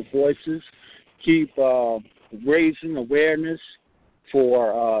 Keep your voices. Keep raising awareness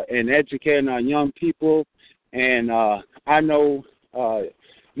for and educating our young people. And I know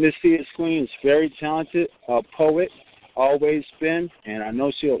Miss Thea's Queen is very talented, a poet, always been, and I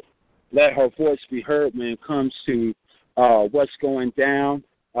know she'll let her voice be heard when it comes to what's going down.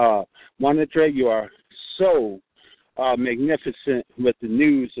 Monitor, you are so magnificent with the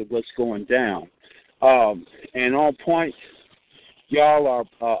news of what's going down. And on point, y'all are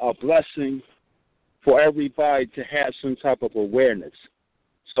a blessing for everybody to have some type of awareness.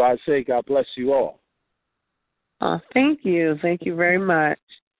 So I say God bless you all. Thank you. Thank you very much.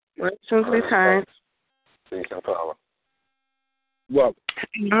 Simply kind. Peace and power. Well,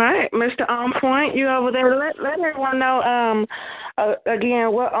 all right, Mr. OnPoint, you over there. Let everyone know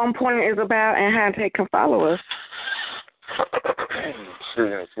again what OnPoint is about and how they can follow us.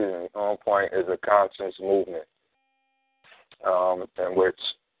 Excuse me. OnPoint is a conscious movement in which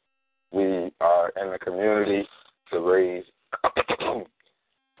we are in the community to raise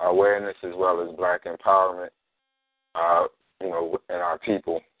awareness as well as black empowerment. In our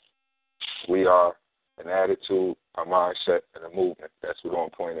people, we are an attitude, a mindset, and a movement. That's what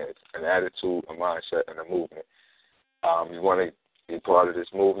OnPoint is: an attitude, a mindset, and a movement. You want to be part of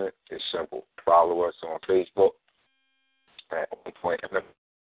this movement? It's simple. Follow us on Facebook at OnPoint.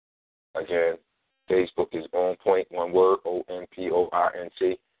 Again, Facebook is OnPoint, one word,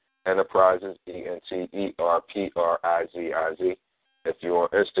 OnPoint, Enterprises, ENTERPRIZIZ. If you're on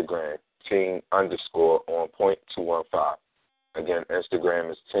Instagram, teen_OnPoint215. Again,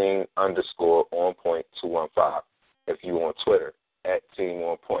 Instagram is teen_OnPoint215. If you're on Twitter, at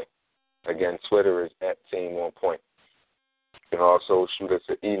 @TeenOnPoint. Again, Twitter is at @TeenOnPoint. You can also shoot us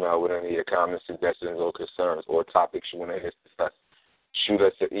an email with any of your comments, suggestions, or concerns, or topics you want to discuss. Shoot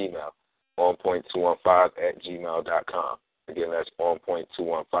us an email, onpoint215@gmail.com. Again, that's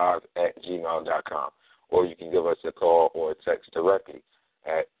onpoint215@gmail.com. Or you can give us a call or a text directly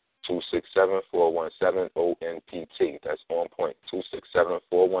at 267-417-ONPT. That's OnPoint,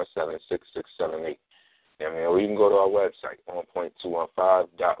 267-417-6678. Or you can go to our website,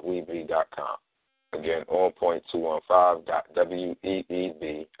 onpoint215.weebly.com. Again,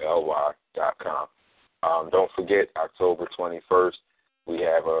 onpoint215.weebly.com. Don't forget, October 21st, we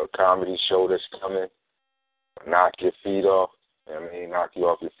have a comedy show that's coming. Knock your feet off. Knock you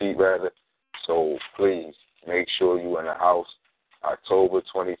off your feet, rather. So please make sure you're in the house October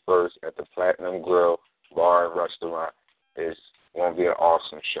 21st at the Platinum Grill Bar and Restaurant. It's going to be an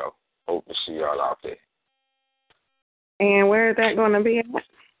awesome show. Hope to see y'all out there. And where is that going to be at?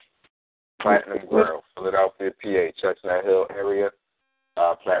 Platinum Grill, Philadelphia, PA, Chestnut Hill area.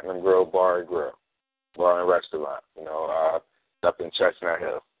 Platinum Grill Bar and Restaurant. Up in Chestnut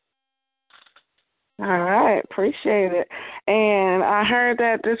Hill. All right, appreciate it. And I heard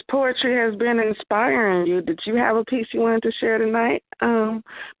that this poetry has been inspiring you. Did you have a piece you wanted to share tonight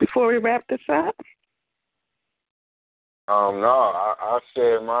before we wrap this up? No, I'll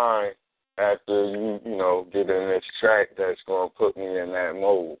share mine after you get in this track that's going to put me in that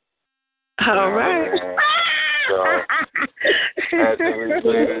mode. All right. So after we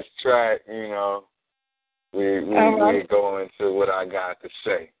play this track, we go into what I got to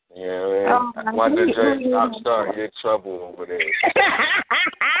say. You know what I mean? Wonder J, stop starting your trouble over there.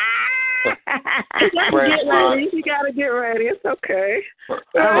 You gotta get ready. It's okay.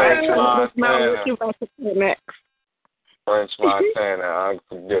 Let's know what you're about to say next. French Montana,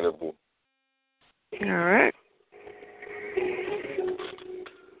 unforgettable. All right.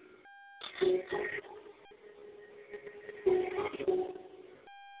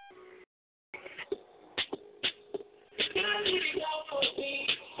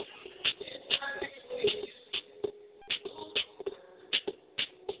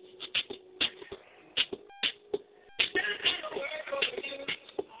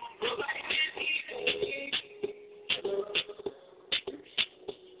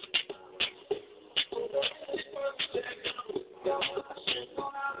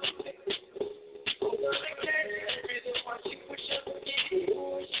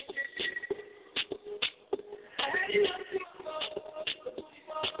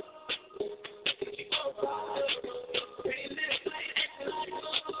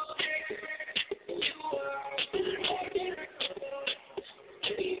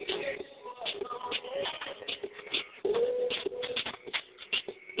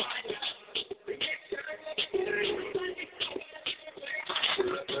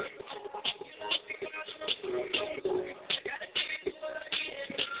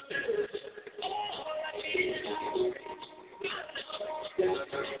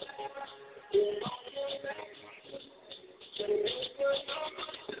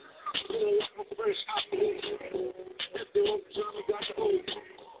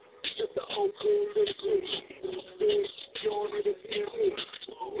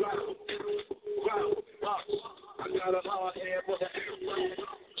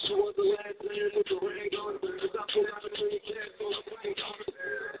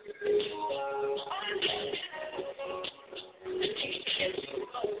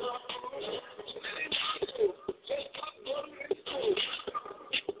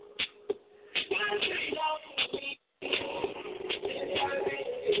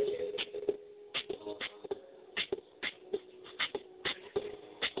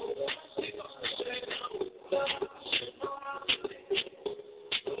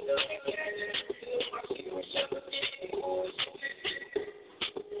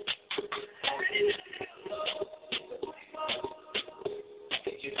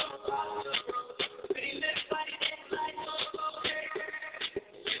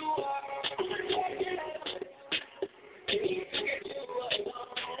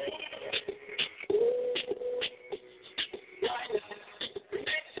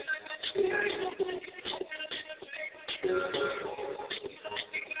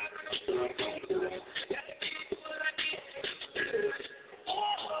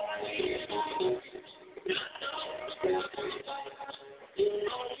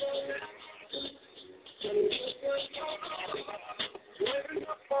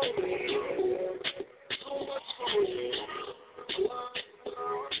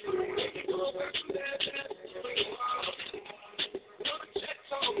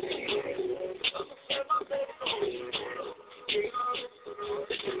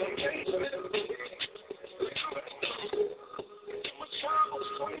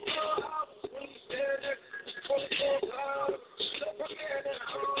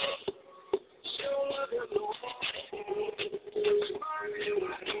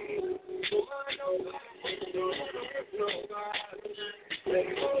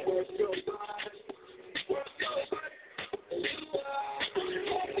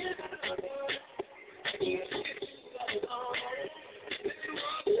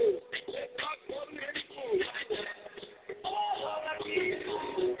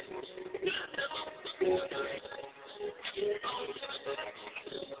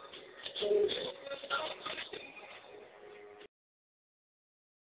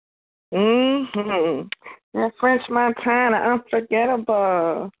 Mm-hmm. That French Montana,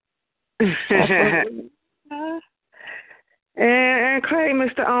 unforgettable. and Clay,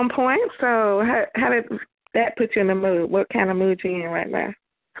 Mr. OnPoint. So, how did that put you in the mood? What kind of mood you in right now?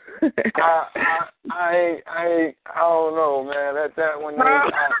 I don't know, man. That one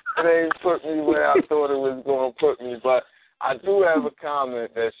they put me where I thought it was going to put me, but I do have a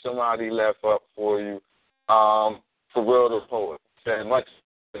comment that somebody left up for you. For real, the poet said much.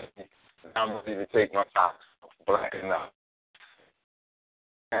 I'm ready to take my time, black enough.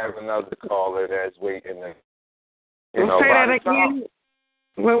 I have another caller that's waiting. Say that again.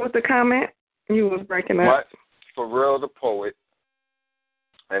 What was the comment? You was breaking up. For real, the poet.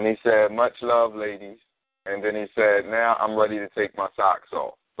 And he said, much love, ladies. And then he said, now I'm ready to take my socks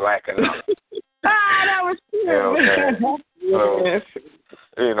off. Black enough. That was cute. You know what I'm saying?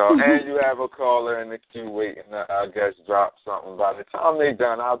 So, and you have a caller in the queue waiting to, I guess, drop something. By the time they're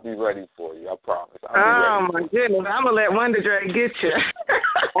done, I'll be ready for you. I promise. Oh, my goodness. I'm going to let Wonder Dre get you.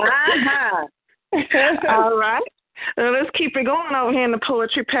 All right. Well, let's keep it going over here in the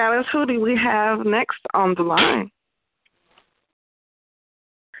Poetry Palace. Who do we have next on the line?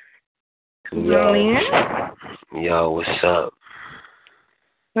 Yo, what's up?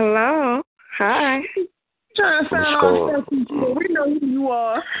 Hello. Hi. Trying to sound all special. We know who you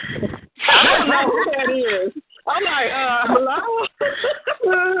are. I don't know who that is. I'm like, hello?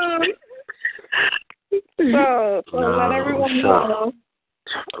 So let everyone know.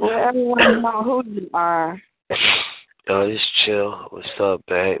 Let everyone know who you are. Yo, just chill. What's up,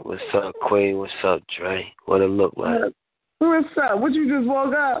 babe? What's up, Queen? What's up, Dre? What it look like? What's up? What, you just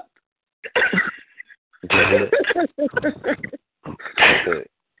woke up?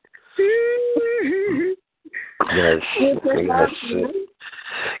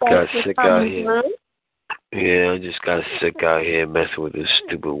 Got sick out here. Yeah, I just got sick out here messing with this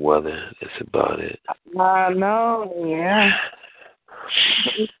stupid weather. That's about it. I know, yeah.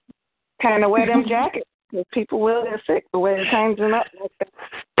 Kind of wear them jackets because people will get sick the way it's changing up like that.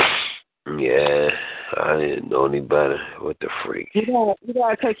 Yeah, I didn't know any better. What the freak? You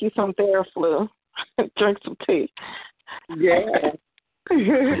gotta take you some Theraflu. Drink some tea. Yeah.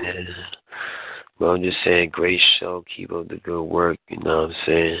 But I'm just saying, great show. Keep up the good work. You know what I'm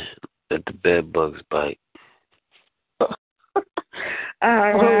saying? Let the bed bugs bite. All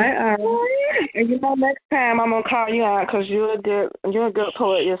right. And next time I'm gonna call you out because you're a good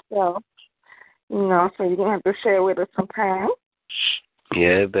poet yourself. So you're gonna have to share with us sometime.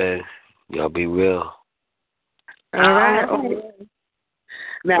 Yeah, babe. Y'all be real. All right.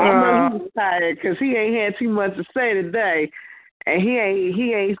 Now I know he's tired because he ain't had too much to say today, and he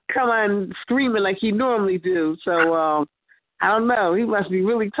ain't come on screaming like he normally do. So I don't know. He must be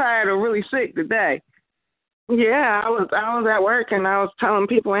really tired or really sick today. Yeah, I was at work and I was telling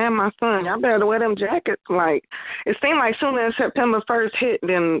people and my son, y'all better wear them jackets. Like it seemed like soon as September 1st hit,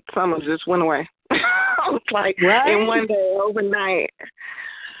 then summer just went away. I was like in one day overnight.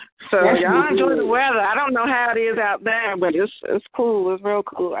 So y'all enjoy the weather. I don't know how it is out there, but it's cool. It's real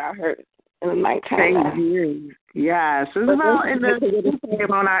cool out here in the nighttime. Yes, it's about in the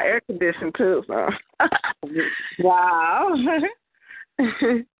on our air condition too. So wow.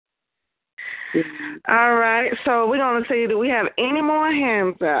 All right, so we're gonna see. Do we have any more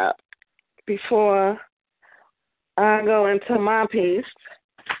hands up before I go into my piece?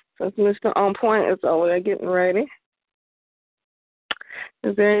 Since Mr. OnPoint is over there getting ready.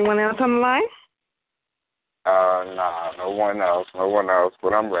 Is there anyone else on the line? Nah, no one else,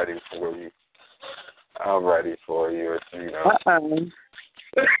 but I'm ready for you. I'm ready for you,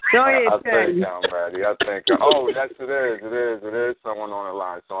 Go ahead, I think I'm ready. yes, it is someone on the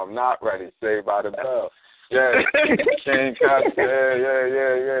line, so I'm not ready. Saved by the bell. Yeah, King Cuts, yeah.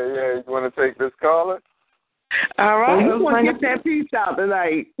 You want to take this caller? All right, let's bring get that piece out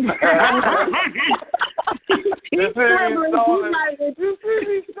tonight. Here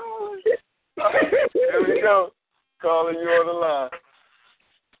we go. Calling you on the line.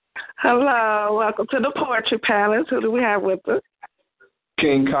 Hello, welcome to the Poetry Palace. Who do we have with us?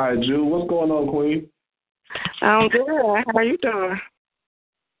 King Kaiju. What's going on, Queen? I'm good. How are you doing?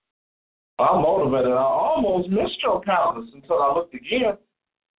 I'm motivated. I almost missed your palace until I looked again.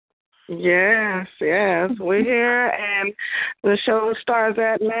 Yes. We're here, and the show starts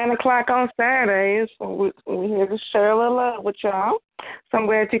at 9 o'clock on Saturdays. So we're here to share a little love with y'all. So I'm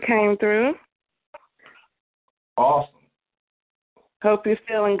glad you came through. Awesome. Hope you're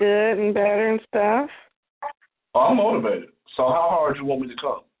feeling good and better and stuff. I'm motivated. So how hard do you want me to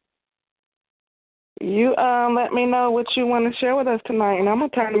come? You let me know what you want to share with us tonight, and I'm going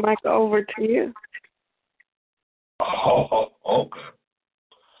to turn the mic over to you. Oh, okay.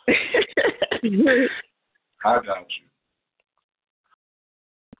 I got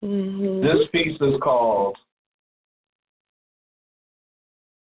you. Mm-hmm. This piece is called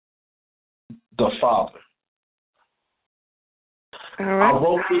The Father. All right. I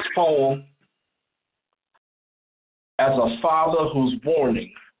wrote this poem as a father who's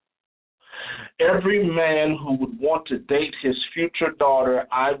warning every man who would want to date his future daughter,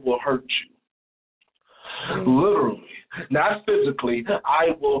 I will hurt you. Literally, not physically,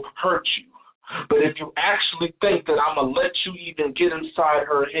 I will hurt you. But if you actually think that I'm going to let you even get inside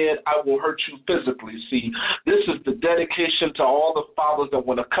her head, I will hurt you physically. See, this is the dedication to all the fathers that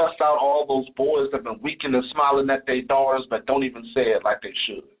want to cuss out all those boys that have been weaking and smiling at their daughters but don't even say it like they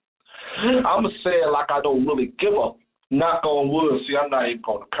should. I'm going to say it like I don't really give a knock on wood. See, I'm not even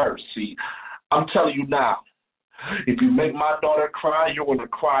going to curse. See, I'm telling you now, if you make my daughter cry, you're going to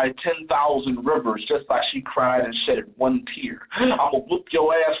cry 10,000 rivers just like she cried and shed one tear. I'm going to whoop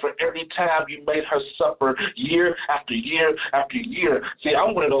your ass for every time you made her suffer year after year after year. See,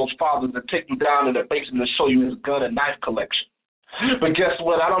 I'm one of those fathers that take you down in the basement and show you his gun and knife collection. But guess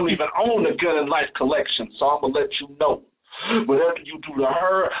what? I don't even own a gun and knife collection, so I'm going to let you know. Whatever you do to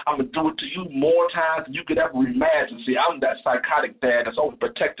her, I'm going to do it to you more times than you could ever imagine. See, I'm that psychotic dad that's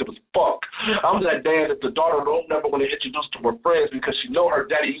overprotective as fuck. I'm that dad that the daughter don't never want to introduce to her friends because she know her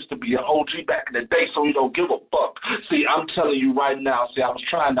daddy used to be an OG back in the day, so he don't give a fuck. See, I'm telling you right now, see, I was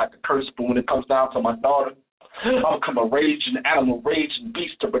trying not to curse, but when it comes down to my daughter, I'll become a raging animal, raging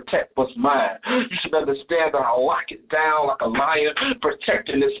beast to protect what's mine. You should understand that I lock it down like a lion,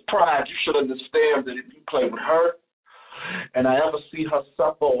 protecting its pride. You should understand that if you play with her, and I ever see her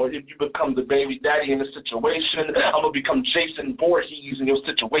suffer, or if you become the baby daddy in the situation, I'm going to become Jason Voorhees in your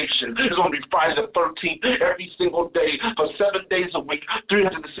situation. It's going to be Friday the 13th every single day for 7 days a week,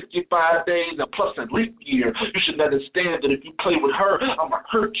 365 days, and plus a leap year. You should understand that if you play with her, I'm going to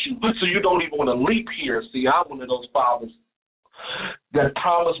hurt you, so you don't even want to leap here. See, I'm one of those fathers that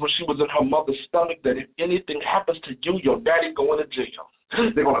promised when she was in her mother's stomach that if anything happens to you, your daddy going to jail.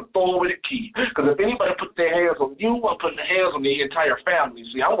 They're going to throw away the key. Because if anybody put their hands on you, I'm putting their hands on the entire family.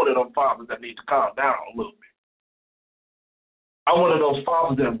 See, I'm one of those fathers that need to calm down a little bit. I'm one of those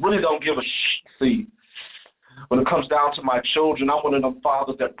fathers that really don't give a shit. See, when it comes down to my children, I'm one of them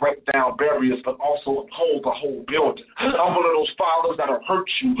fathers that break down barriers but also uphold the whole building. I'm one of those fathers that'll hurt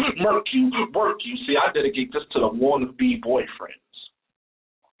you, murk you, work you. See, I dedicate this to the wannabe boyfriends.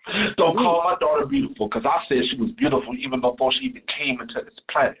 Don't call my daughter beautiful because I said she was beautiful even before she even came into this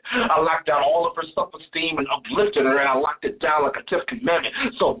planet. I locked down all of her self-esteem and uplifted her, and I locked it down like a 10th commandment.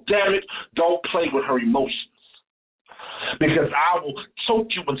 So, damn it, don't play with her emotions. Because I will choke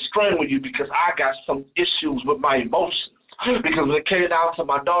you and strangle you because I got some issues with my emotions. Because when it came down to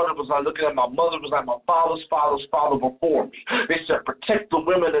my daughter, it was like looking at my mother, it was like my father's father before me. They said, protect the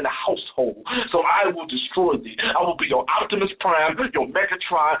women in the household, so I will destroy thee. I will be your Optimus Prime, your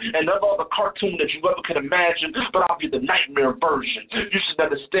Megatron, and every other cartoon that you ever could imagine, but I'll be the nightmare version. You should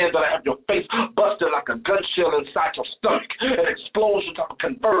understand that I have your face busted like a gun shell inside your stomach, an explosion type of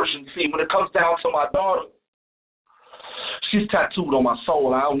conversion. See, when it comes down to my daughter, she's tattooed on my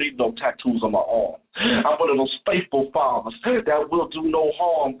soul. I don't need no tattoos on my arm. I'm one of those faithful fathers that will do no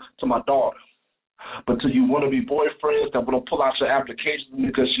harm to my daughter. But to you wannabe boyfriends that want to pull out your applications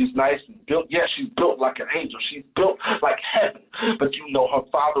because she's nice and built, yes, she's built like an angel. She's built like heaven. But you know her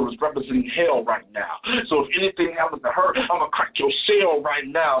father is representing hell right now. So if anything happens to her, I'm going to crack your shell right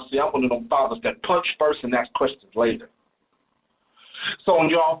now. See, I'm one of those fathers that punch first and ask questions later. So on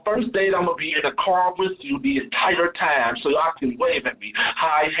your first date, I'm going to be in the car with you the entire time so y'all can wave at me.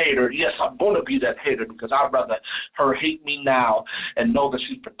 Hi, hater. Yes, I'm going to be that hater because I'd rather her hate me now and know that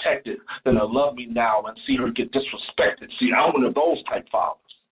she's protected than to love me now and see her get disrespected. See, I'm one of those type fathers.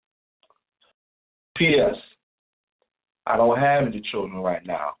 P.S. I don't have any children right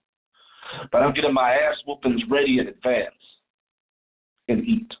now, but I'm getting my ass whoopings ready in advance and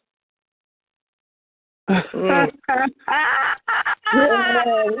eat. We need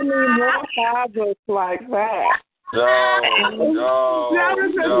more fathers like that. That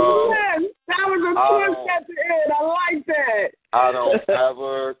was a twist. That was a twist at the end. I like that. I don't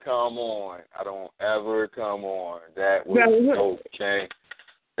ever come on. That was dope, King.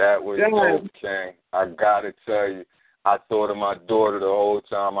 That was dope, King. I gotta tell you, I thought of my daughter the whole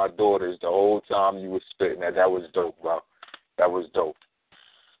time. My daughters the whole time you were spitting that. That was dope, bro. That was dope.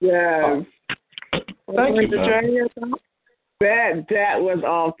 Yeah. Thank you, man. That was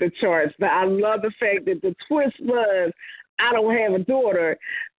off the charts. But I love the fact that the twist was, I don't have a daughter,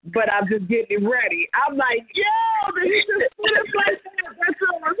 but I'm just getting ready. I'm like, yo, did he just put it like that? That's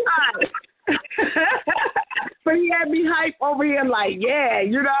so much hype. But he had me hype over here like, yeah,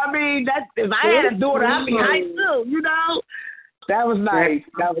 you know what I mean? That if I had a daughter, I'd be hype too, you know? That was nice.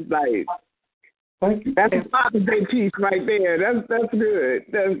 Thank you. That's a Father's Day piece right there. That's good.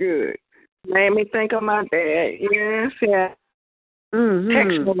 That's good. Made me think of my dad. Yes, yeah.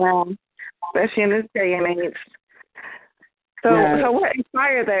 Text around, especially in this day and age. So what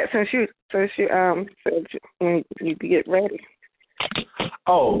inspired that? Since you said you get ready.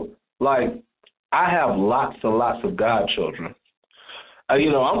 Oh, like I have lots and lots of godchildren.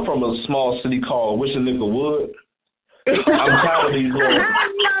 I'm from a small city called Wissanicka Wood. I'm tired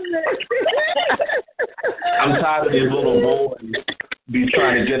of these little boys be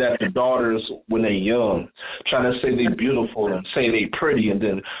trying to get at the daughters when they're young, trying to say they're beautiful and say they're pretty, and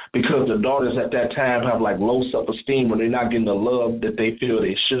then because the daughters at that time have like low self-esteem when they're not getting the love that they feel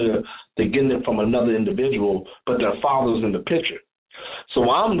they should, they're getting it from another individual, but their father's in the picture. So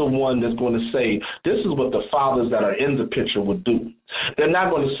I'm the one that's going to say, this is what the fathers that are in the picture would do. They're not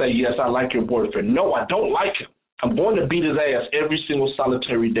going to say, yes, I like your boyfriend. No, I don't like him. I'm going to beat his ass every single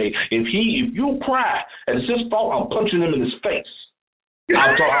solitary day. If you cry and it's his fault, I'm punching him in his face.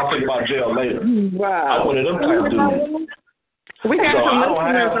 I'll think about jail later. Wow. I'm one of them type dudes. We got I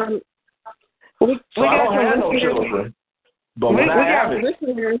don't have no children. But when I have it.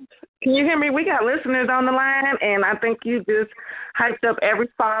 Listeners. Can you hear me? We got listeners on the line, and I think you just hyped up every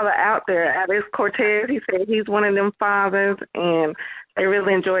father out there. Alex Cortez, he said he's one of them fathers, and they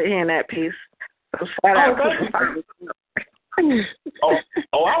really enjoyed hearing that piece. So shout out to the fathers. I'm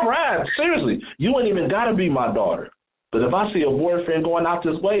right. Seriously, you ain't even got to be my daughter. But if I see a boyfriend going out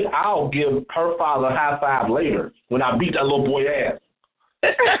this way, I'll give her father a high five later when I beat that little boy ass.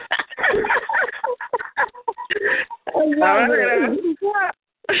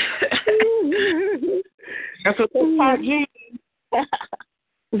 That's what they call you.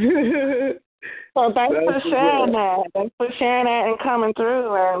 So thanks for sharing that. Thanks for sharing that and coming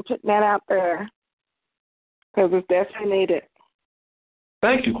through and putting that out there. Because it's definitely needed.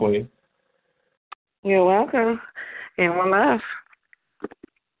 Thank you, Queen. You're welcome. And one love.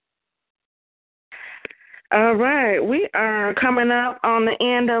 All right. We are coming up on the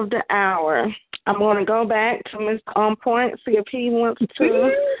end of the hour. I'm going to go back to Mr. OnPoint, see if he wants to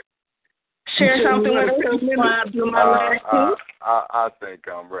share something with us before I do my last piece. I think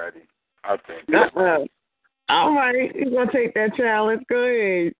I'm ready. All right. You're going to take that challenge. Go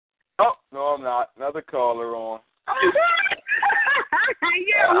ahead. Oh, no, I'm not. Another caller on.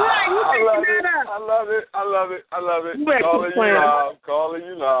 Yeah, right. I love it. Calling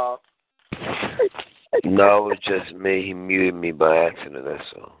you live. No, it was just me. He muted me by accident,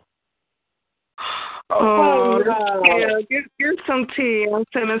 that's all. Oh, no. Yeah, get some tea. I'm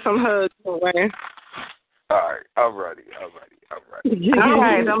sending some hugs away. All right, I'm ready. All right,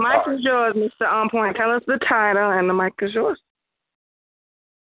 the mic is yours, Mr. OnPoint. Tell us the title, and the mic is yours.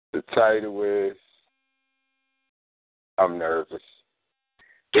 The title is, I'm nervous.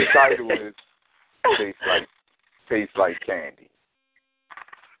 The title is Tastes Like Candy.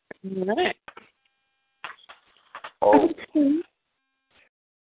 All right.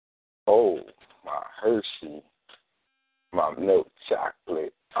 Oh, my Hershey, my milk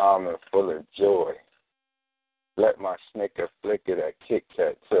chocolate, almond full of joy. Let my Snicker flicker that Kit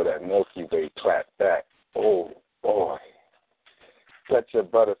Kat till that Milky Way clap back. Oh, boy. Let your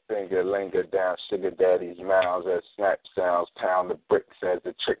butterfinger linger down sugar daddy's mouths as snap sounds pound the bricks as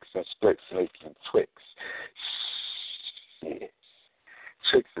the tricks and splits make you twix. Yeah.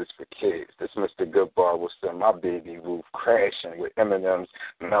 Tricks is for kids. This Mr. Goodbar will send my baby roof crashing with M&M's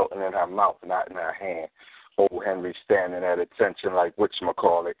melting in her mouth, not in her hand. Old Henry standing at attention like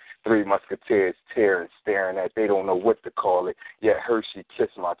whatchamacallit. Three musketeers tearing, staring at, they don't know what to call it. Yet Hershey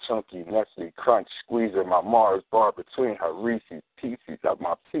kissed my chunky Nestle Crunch, squeezing my Mars bar between her Reese's Pieces of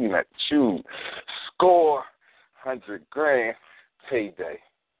my peanut chew. Score, $100,000, payday.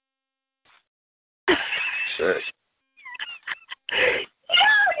 Sure.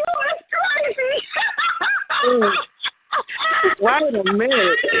 Wait a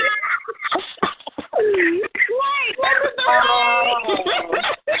minute. Wait,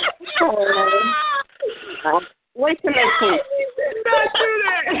 Wait till next week. Don't do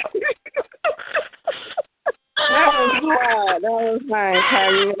that. That was hard. That was nice how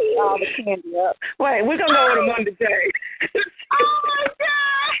you mixed all the candy up. Wait, we're going to go with a one today. Oh, my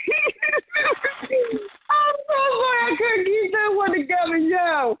God. I'm so sorry I couldn't keep that one together,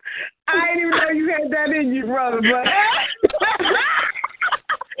 yo. I didn't even know you had that in you, brother, but...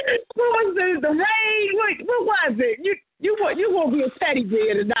 What was it? The rain? What was it? You won't be a teddy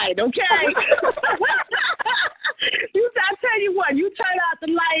bear tonight, okay? I tell you what, you turn out the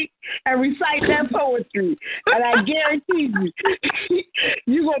light and recite that poetry, and I guarantee you,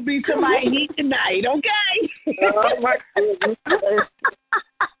 you're going to be somebody heat tonight, okay? Oh, my goodness.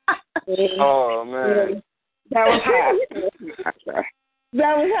 Oh, man. That was hot.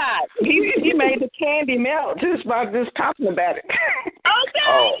 That was hot. He made the candy melt just by just talking about it. Okay.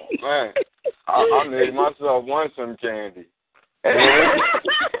 Oh, man. I made myself want some candy. I'm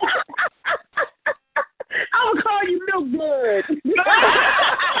going to call you Milk Bud.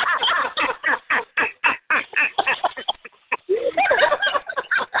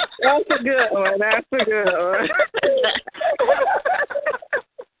 That's a good one.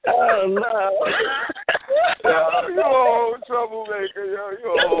 Oh, no. You're a whole troublemaker, yo.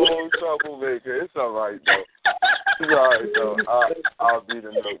 You're a whole troublemaker. It's all right, though. It's all right, though. I'll be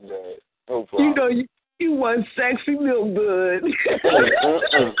the milk dad. No problem. You know, you want sexy Milk Bud.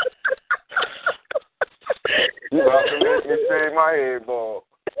 You about to make me shave my head ball.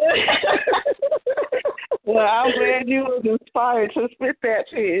 Well, I'm glad you was inspired to spit that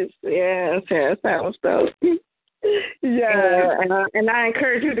piece. Yes, that was dope. Yeah. And I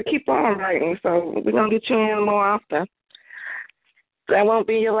encourage you to keep on writing, so we're going to get you in more often. That won't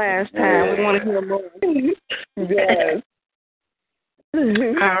be your last time. Yeah. We want to hear more. Yes.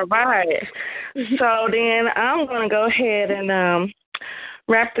 All right. So then I'm going to go ahead and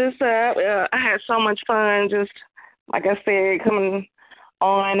wrap this up. I had so much fun just, like I said, coming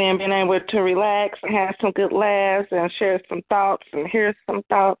on and being able to relax and have some good laughs and share some thoughts and hear some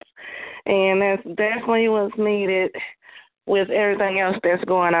thoughts. And that's definitely what's needed with everything else that's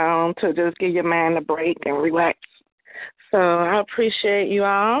going on, to just give your mind a break and relax. So I appreciate you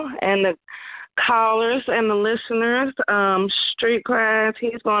all and the callers and the listeners. Street Cries,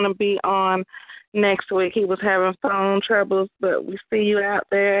 he's going to be on next week. He was having phone troubles, but we see you out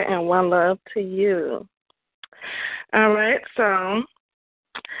there, and one love to you. All right, so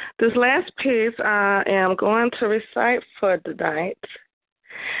this last piece I am going to recite for tonight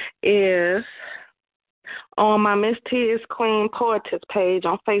is on my Miss T is Queen Poetess page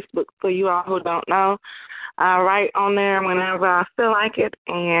on Facebook. For you all who don't know, I write on there whenever I feel like it,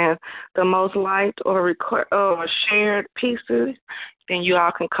 and the most liked or shared pieces, then you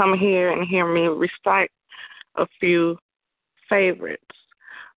all can come here and hear me recite a few favorites.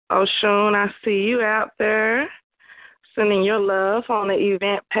 Oshun, I see you out there sending your love on the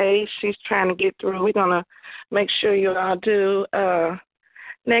event page. She's trying to get through. We're going to make sure you all do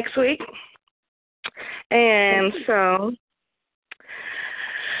next week. And so,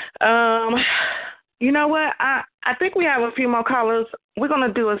 you know what? I think we have a few more callers. We're going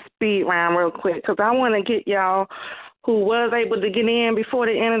to do a speed round real quick because I want to get y'all who was able to get in before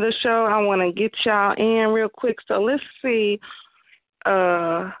the end of the show. I want to get y'all in real quick. So let's see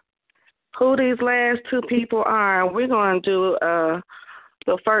who these last two people are. We're going to do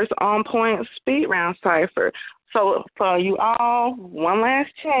the first OnPoint speed round cipher. So for you all, one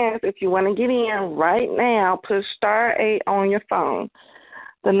last chance. If you want to get in right now, push *8 on your phone.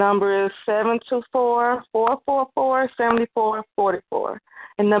 The number is 724-444-7444.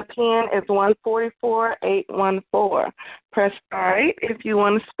 And the PIN is 144814. Press *8 if you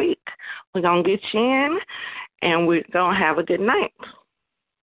want to speak. We're going to get you in, and we're going to have a good night.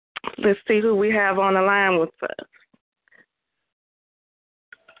 Let's see who we have on the line with us.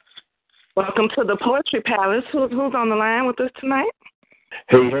 Welcome to the Poetry Palace. Who's on the line with us tonight?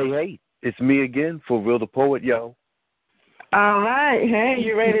 Hey. It's me again, For Real the Poet, yo. All right. Hey,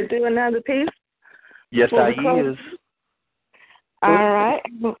 you ready to do another piece? Yes, I is. All right.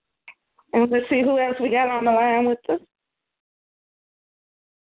 And let's see who else we got on the line with us.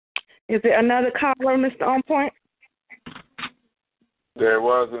 Is there another caller, Mr. OnPoint? There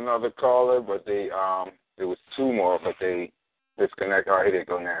was another caller, but there was two more, but they disconnected. All right, here they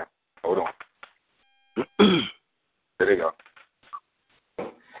go now. Hold on. There they go.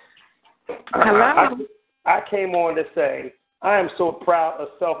 Hello. I came on to say I am so proud of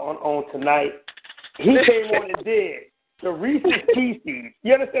Self on tonight. He came on and did. the Reese's Pieces.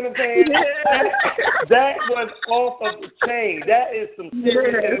 You understand what I'm saying? That was off of the chain. That is some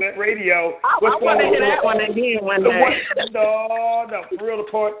serious internet radio. I want to hear that one again one day. No, for real,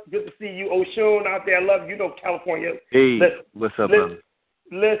 Port. Good to see you. Oshun out there. I love you. You know California. Hey, what's up, brother?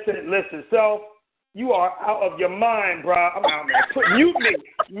 Listen. So, you are out of your mind, bro. I'm out, man.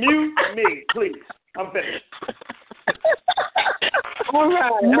 Mute me, please. I'm finished. All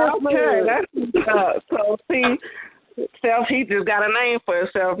right. Okay. That's so see, Self, he just got a name for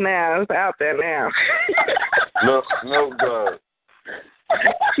himself now. It's out there now. No good.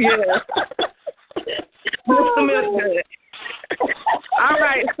 Yeah. Mr. Milk. All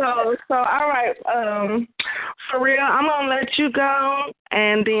right, so all right, for real, I'm gonna let you go,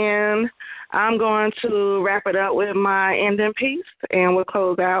 and then I'm going to wrap it up with my ending piece, and we'll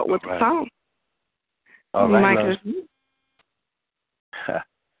close out with the song. All right.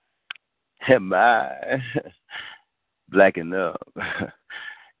 Am I black enough?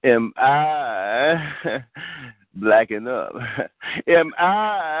 Am I black enough? Am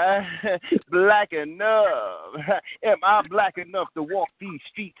I black enough? Am I black enough to walk these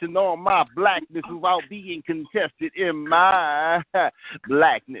streets in all my blackness without being contested in my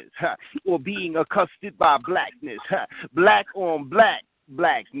blackness or being accosted by blackness? Black on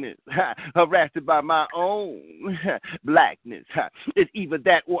blackness, harassed by my own blackness. It's either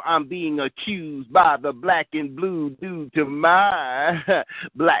that or I'm being accused by the black and blue due to my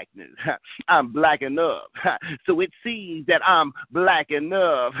blackness. I'm black enough, so it seems that I'm black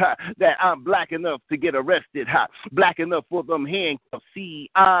enough, to get arrested, black enough for them handcuffs. See,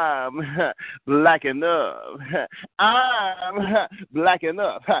 I'm black enough. I'm black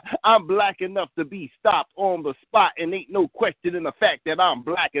enough. I'm black enough to be stopped on the spot, and ain't no question in the fact that I'm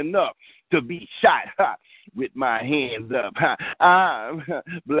black enough to be shot with my hands up. I'm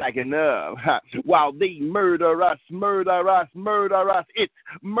black enough. While they murder us. It's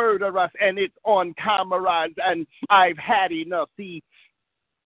murderous, and it's on camera, and I've had enough. See,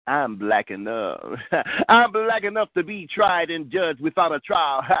 I'm black enough. I'm black enough to be tried and judged without a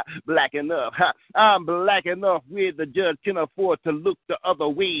trial. Black enough. I'm black enough where the judge can afford to look the other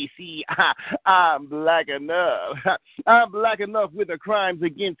way. See, I'm black enough. I'm black enough where the crimes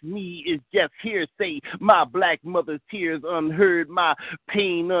against me is just hearsay. My black mother's tears unheard, my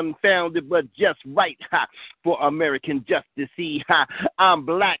pain unfounded, but just right for American justice. See, I'm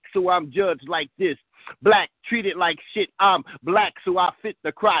black, so I'm judged like this. Black, treated like shit. I'm black, so I fit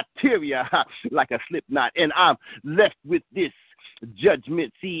the criteria like a slip knot, and I'm left with this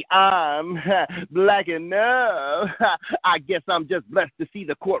judgment. See, I'm black enough. I guess I'm just blessed to see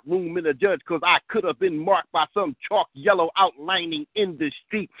the courtroom and the judge, because I could have been marked by some chalk yellow outlining in the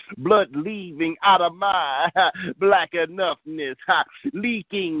street, blood leaving out of my black enoughness,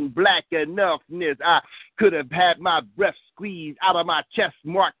 leaking black enoughness. I could have had my breath squeezed out of my chest,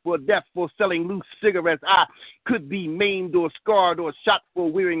 marked for death for selling loose cigarettes. I could be maimed or scarred or shot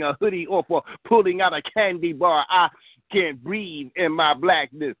for wearing a hoodie or for pulling out a candy bar. I can't breathe in my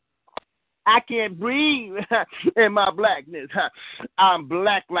blackness. I can't breathe in my blackness. I'm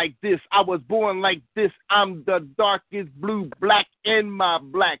black like this. I was born like this. I'm the darkest blue black in my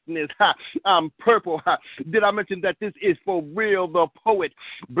blackness. I'm purple. Did I mention that this is for real, the poet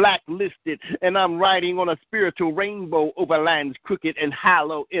blacklisted, and I'm riding on a spiritual rainbow over lands crooked and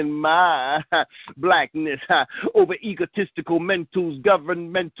hollow in my blackness, over egotistical mentals,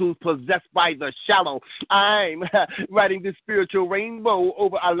 governmentals possessed by the shallow. I'm riding this spiritual rainbow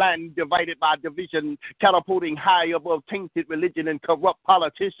over a land divided by division, catapulting high above tainted religion and corrupt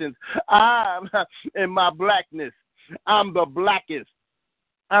politicians. I'm in my blackness. I'm the blackest.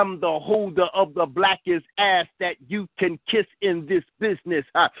 I'm the holder of the blackest ass that you can kiss in this business.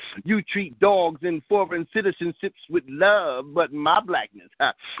 You treat dogs and foreign citizenships with love, but my blackness,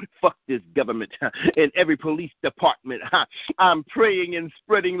 fuck this government and every police department. I'm praying and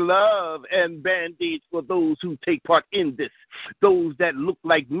spreading love and band-aids for those who take part in this, those that look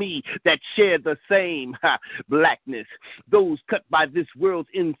like me, that share the same blackness, those cut by this world's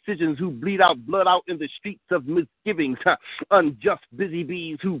incisions who bleed out blood out in the streets of misgivings, unjust busy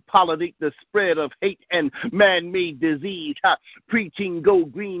bees who pollinate the spread of hate and man-made disease, preaching go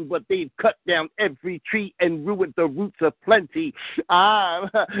green, but they've cut down every tree and ruined the roots of plenty. I'm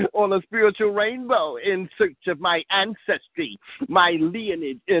on a spiritual rainbow in search of my ancestry, my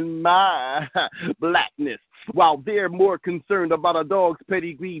lineage in my blackness. while they're more concerned about a dog's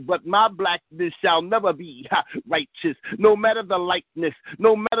pedigree. But my blackness shall never be righteous, no matter the likeness,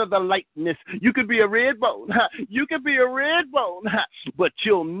 no matter the lightness. You could be a red bone, you could be a red bone, but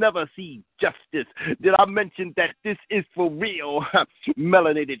you'll never see justice. Did I mention that this is for real?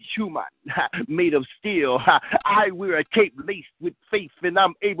 Melanated human, made of steel. I wear a cape laced with faith, and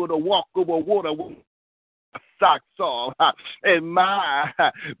I'm able to walk over water with socks off. And my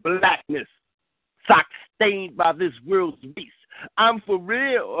blackness, socks stained by this world's race. I'm for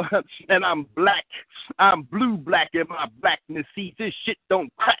real, and I'm black. I'm blue black in my blackness. See, this shit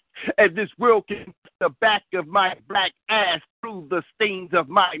don't crack, and this world can put the back of my black ass through the stains of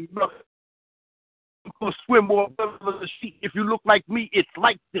my blood. Swim more above the sheet. If you look like me, it's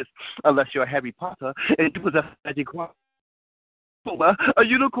like this. Unless you're Harry Potter and you was a magic wand, a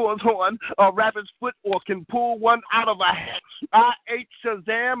unicorn's horn, a rabbit's foot, or can pull one out of a hat. I ain't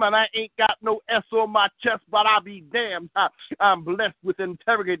Shazam, and I ain't got no S on my chest, but I'll be damned. I'm blessed with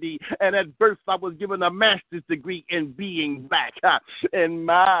integrity, and at birth I was given a master's degree in being black. And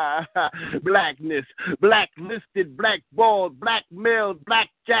my blackness, blacklisted, blackballed, blackmailed,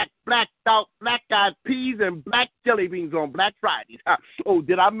 blackjack, blacked out, black-eyed peas, and black jelly beans on Black Fridays. Oh,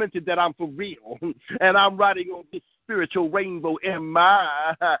 did I mention that I'm for real? And I'm riding on this spiritual rainbow in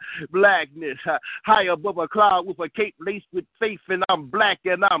my blackness, high above a cloud with a cape laced with faith, and I'm black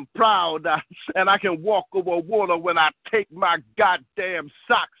and I'm proud, and I can walk over water when I take my goddamn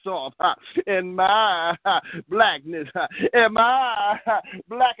socks off. In my blackness, am I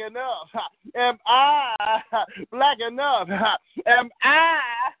black enough? Am I black enough? Am I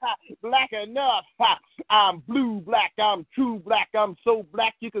black enough? I'm blue black, I'm true black, I'm so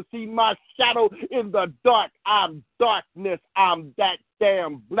black you can see my shadow in the dark. I'm darkness, I'm that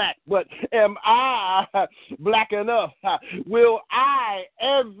damn black. But am I black enough? Will I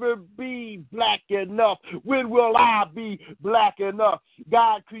ever be black enough? When will I be black enough?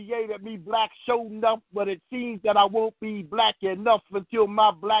 God created me black, sure enough, but it seems that I won't be black enough until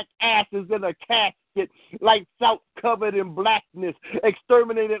my black ass is in a casket, lights out, covered in blackness,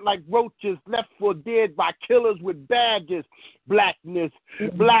 exterminated like roaches, left for dead by killers with badges. Blackness,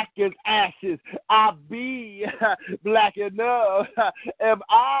 black as ashes. I'll be black enough. Am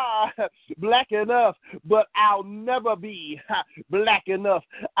I black enough? But I'll never be black enough.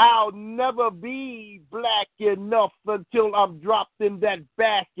 I'll never be black enough until I'm dropped in that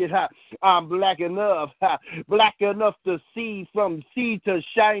basket. I'm black enough to see from sea to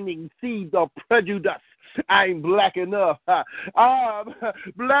shining sea the prejudice. I'm black enough. I'm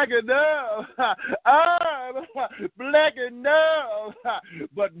black enough. I'm black enough.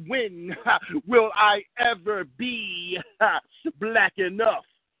 But when will I ever be black enough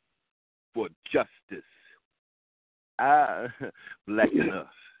for justice? Black enough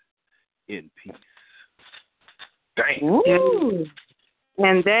in peace. Damn. Ooh.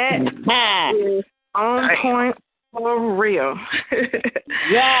 And that is on point for real.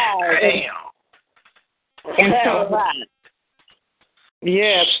 Yeah. Damn. And so,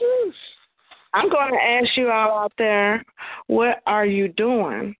 yes, I'm going to ask you all out there, what are you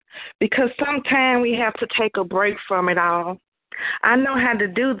doing? Because sometimes we have to take a break from it all. I know how to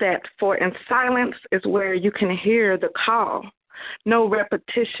do that, for in silence is where you can hear the call. No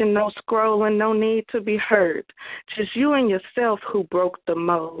repetition, no scrolling, no need to be heard. Just you and yourself who broke the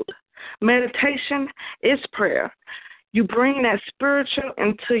mold. Meditation is prayer. You bring that spiritual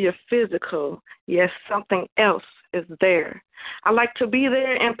into your physical. Yes, something else is there. I like to be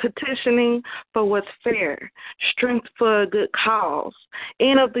there and petitioning for what's fair, strength for a good cause.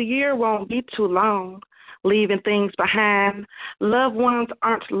 End of the year won't be too long, leaving things behind. Loved ones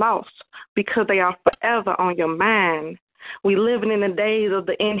aren't lost because they are forever on your mind. We living in the days of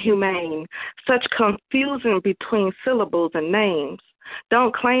the inhumane, such confusion between syllables and names.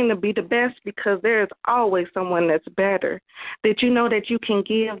 Don't claim to be the best because there is always someone that's better. Did you know that you can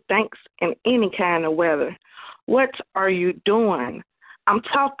give thanks in any kind of weather? What are you doing? I'm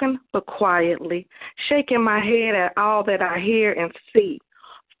talking, but quietly, shaking my head at all that I hear and see.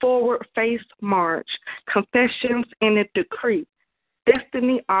 Forward face march, confessions in a decree.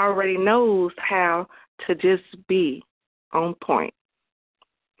 Destiny already knows how to just be on point.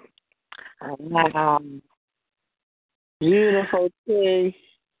 Wow. Beautiful thing.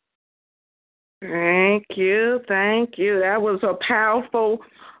 Thank you. That was a powerful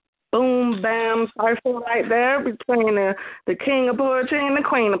boom, bam, cipher right there between the king of poetry and the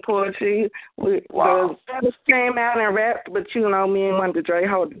queen of poetry. The artists came out and rapped, but you know, me and Wonder Dre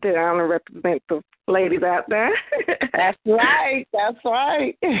hold it down and represent the ladies out there. That's right.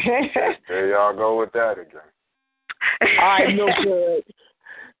 There y'all go with that again. All right, no good.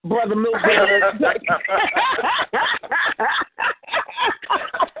 Brother Milkman.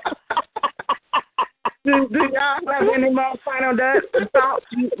 Do y'all have any more final thoughts,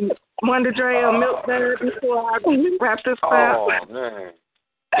 Wonder Dre or Milk Dud, before I wrap this up? Oh, man.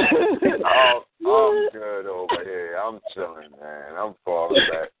 I'm good over here. I'm chilling, man. I'm falling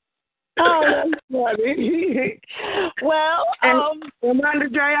back. Oh, that's funny. Well, Wonder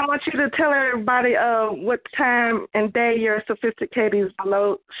Dre, I want you to tell everybody what time and day your Sophisticated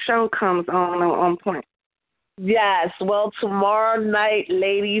show comes on Point. Yes, well, tomorrow night,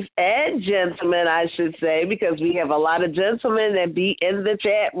 ladies and gentlemen, I should say, because we have a lot of gentlemen that be in the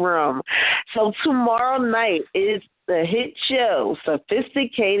chat room. So tomorrow night is the hit show,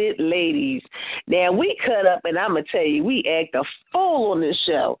 Sophisticated Ladies. Now, we cut up, and I'm going to tell you, we act a fool on this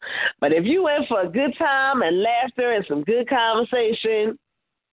show. But if you in for a good time and laughter and some good conversation,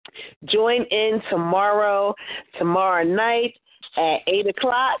 join in tomorrow night at 8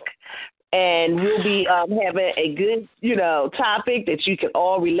 o'clock. And we'll be having a good, topic that you can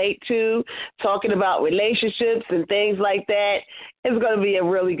all relate to, talking about relationships and things like that. It's going to be a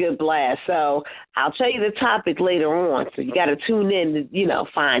really good blast. So I'll tell you the topic later on. So you got to tune in to,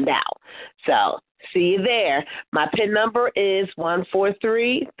 find out. So see you there. My PIN number is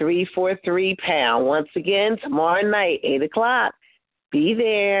 143-343-POUND. Once again, tomorrow night, 8 o'clock. Be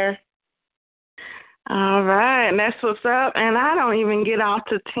there. All right, and that's what's up. And I don't even get off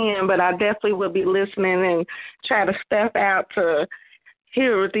to 10, but I definitely will be listening and try to step out to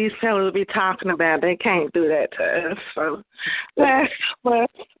hear what these fellas be talking about. They can't do that to us. So that's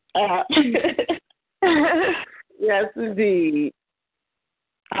what's up. Yes, indeed.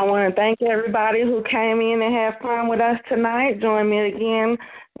 I want to thank everybody who came in and had fun with us tonight. Join me again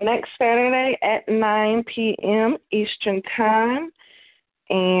next Saturday at 9 p.m. Eastern Time.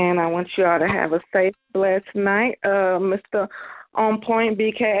 And I want you all to have a safe, blessed night. Mr. OnPoint,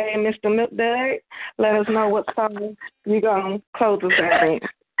 BKA, Mr. Milk Dud, let us know what song you're going to close us out in.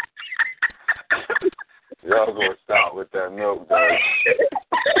 Y'all going to start with that Milk Dud.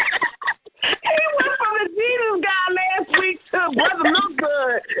 He went from the Jesus guy last week to Brother Milk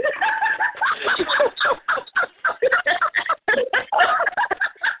Dud.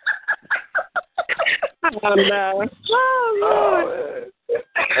 Oh, no. Oh, Lord.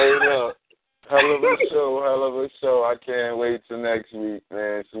 Hey, look, hell of a show. I can't wait till next week,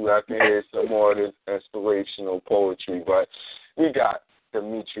 man, so I can hear some more of this inspirational poetry. But we got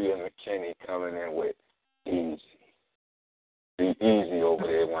Demetria McKinney coming in with Easy. Be easy over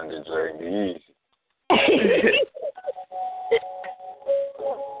there, Wonder Dre. Be easy.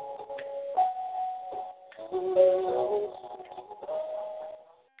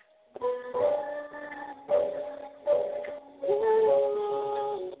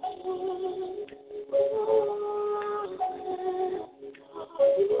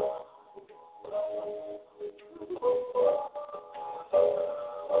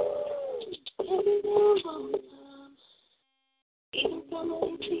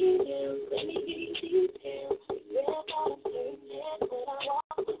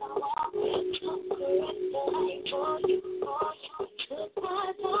 For you.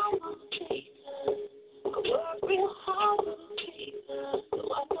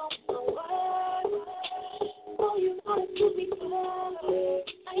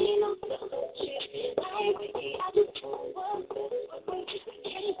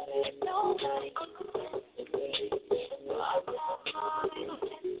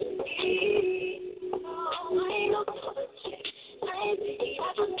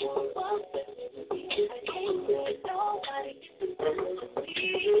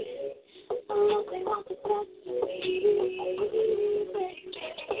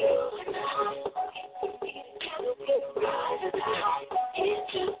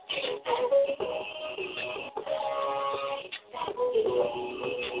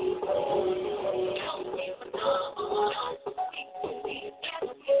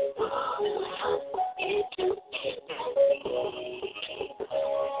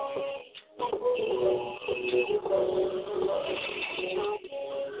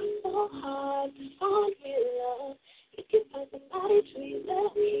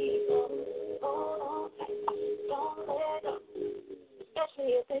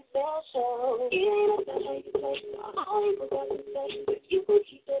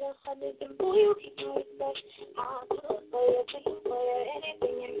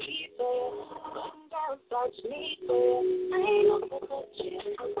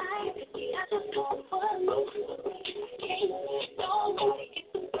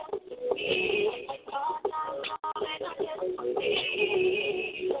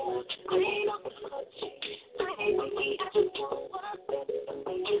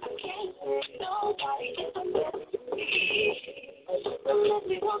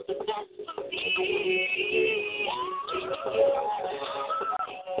 want the best for me.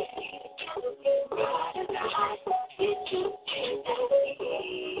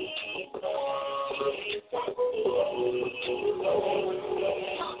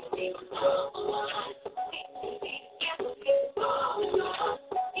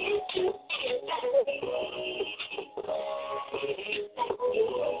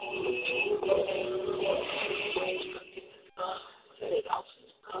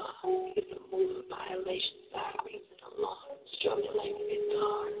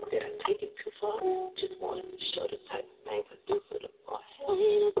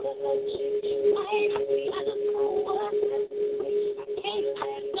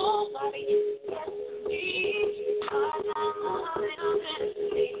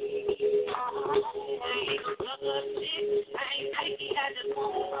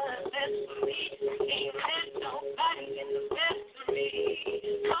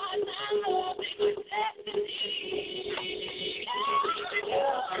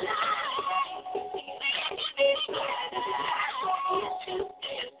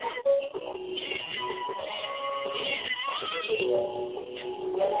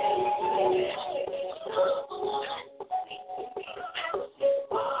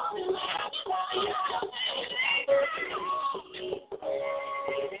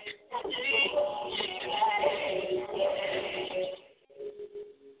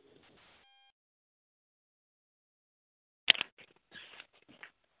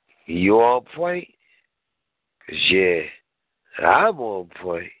 You on point? 'Cause yeah, I'm on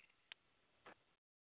point.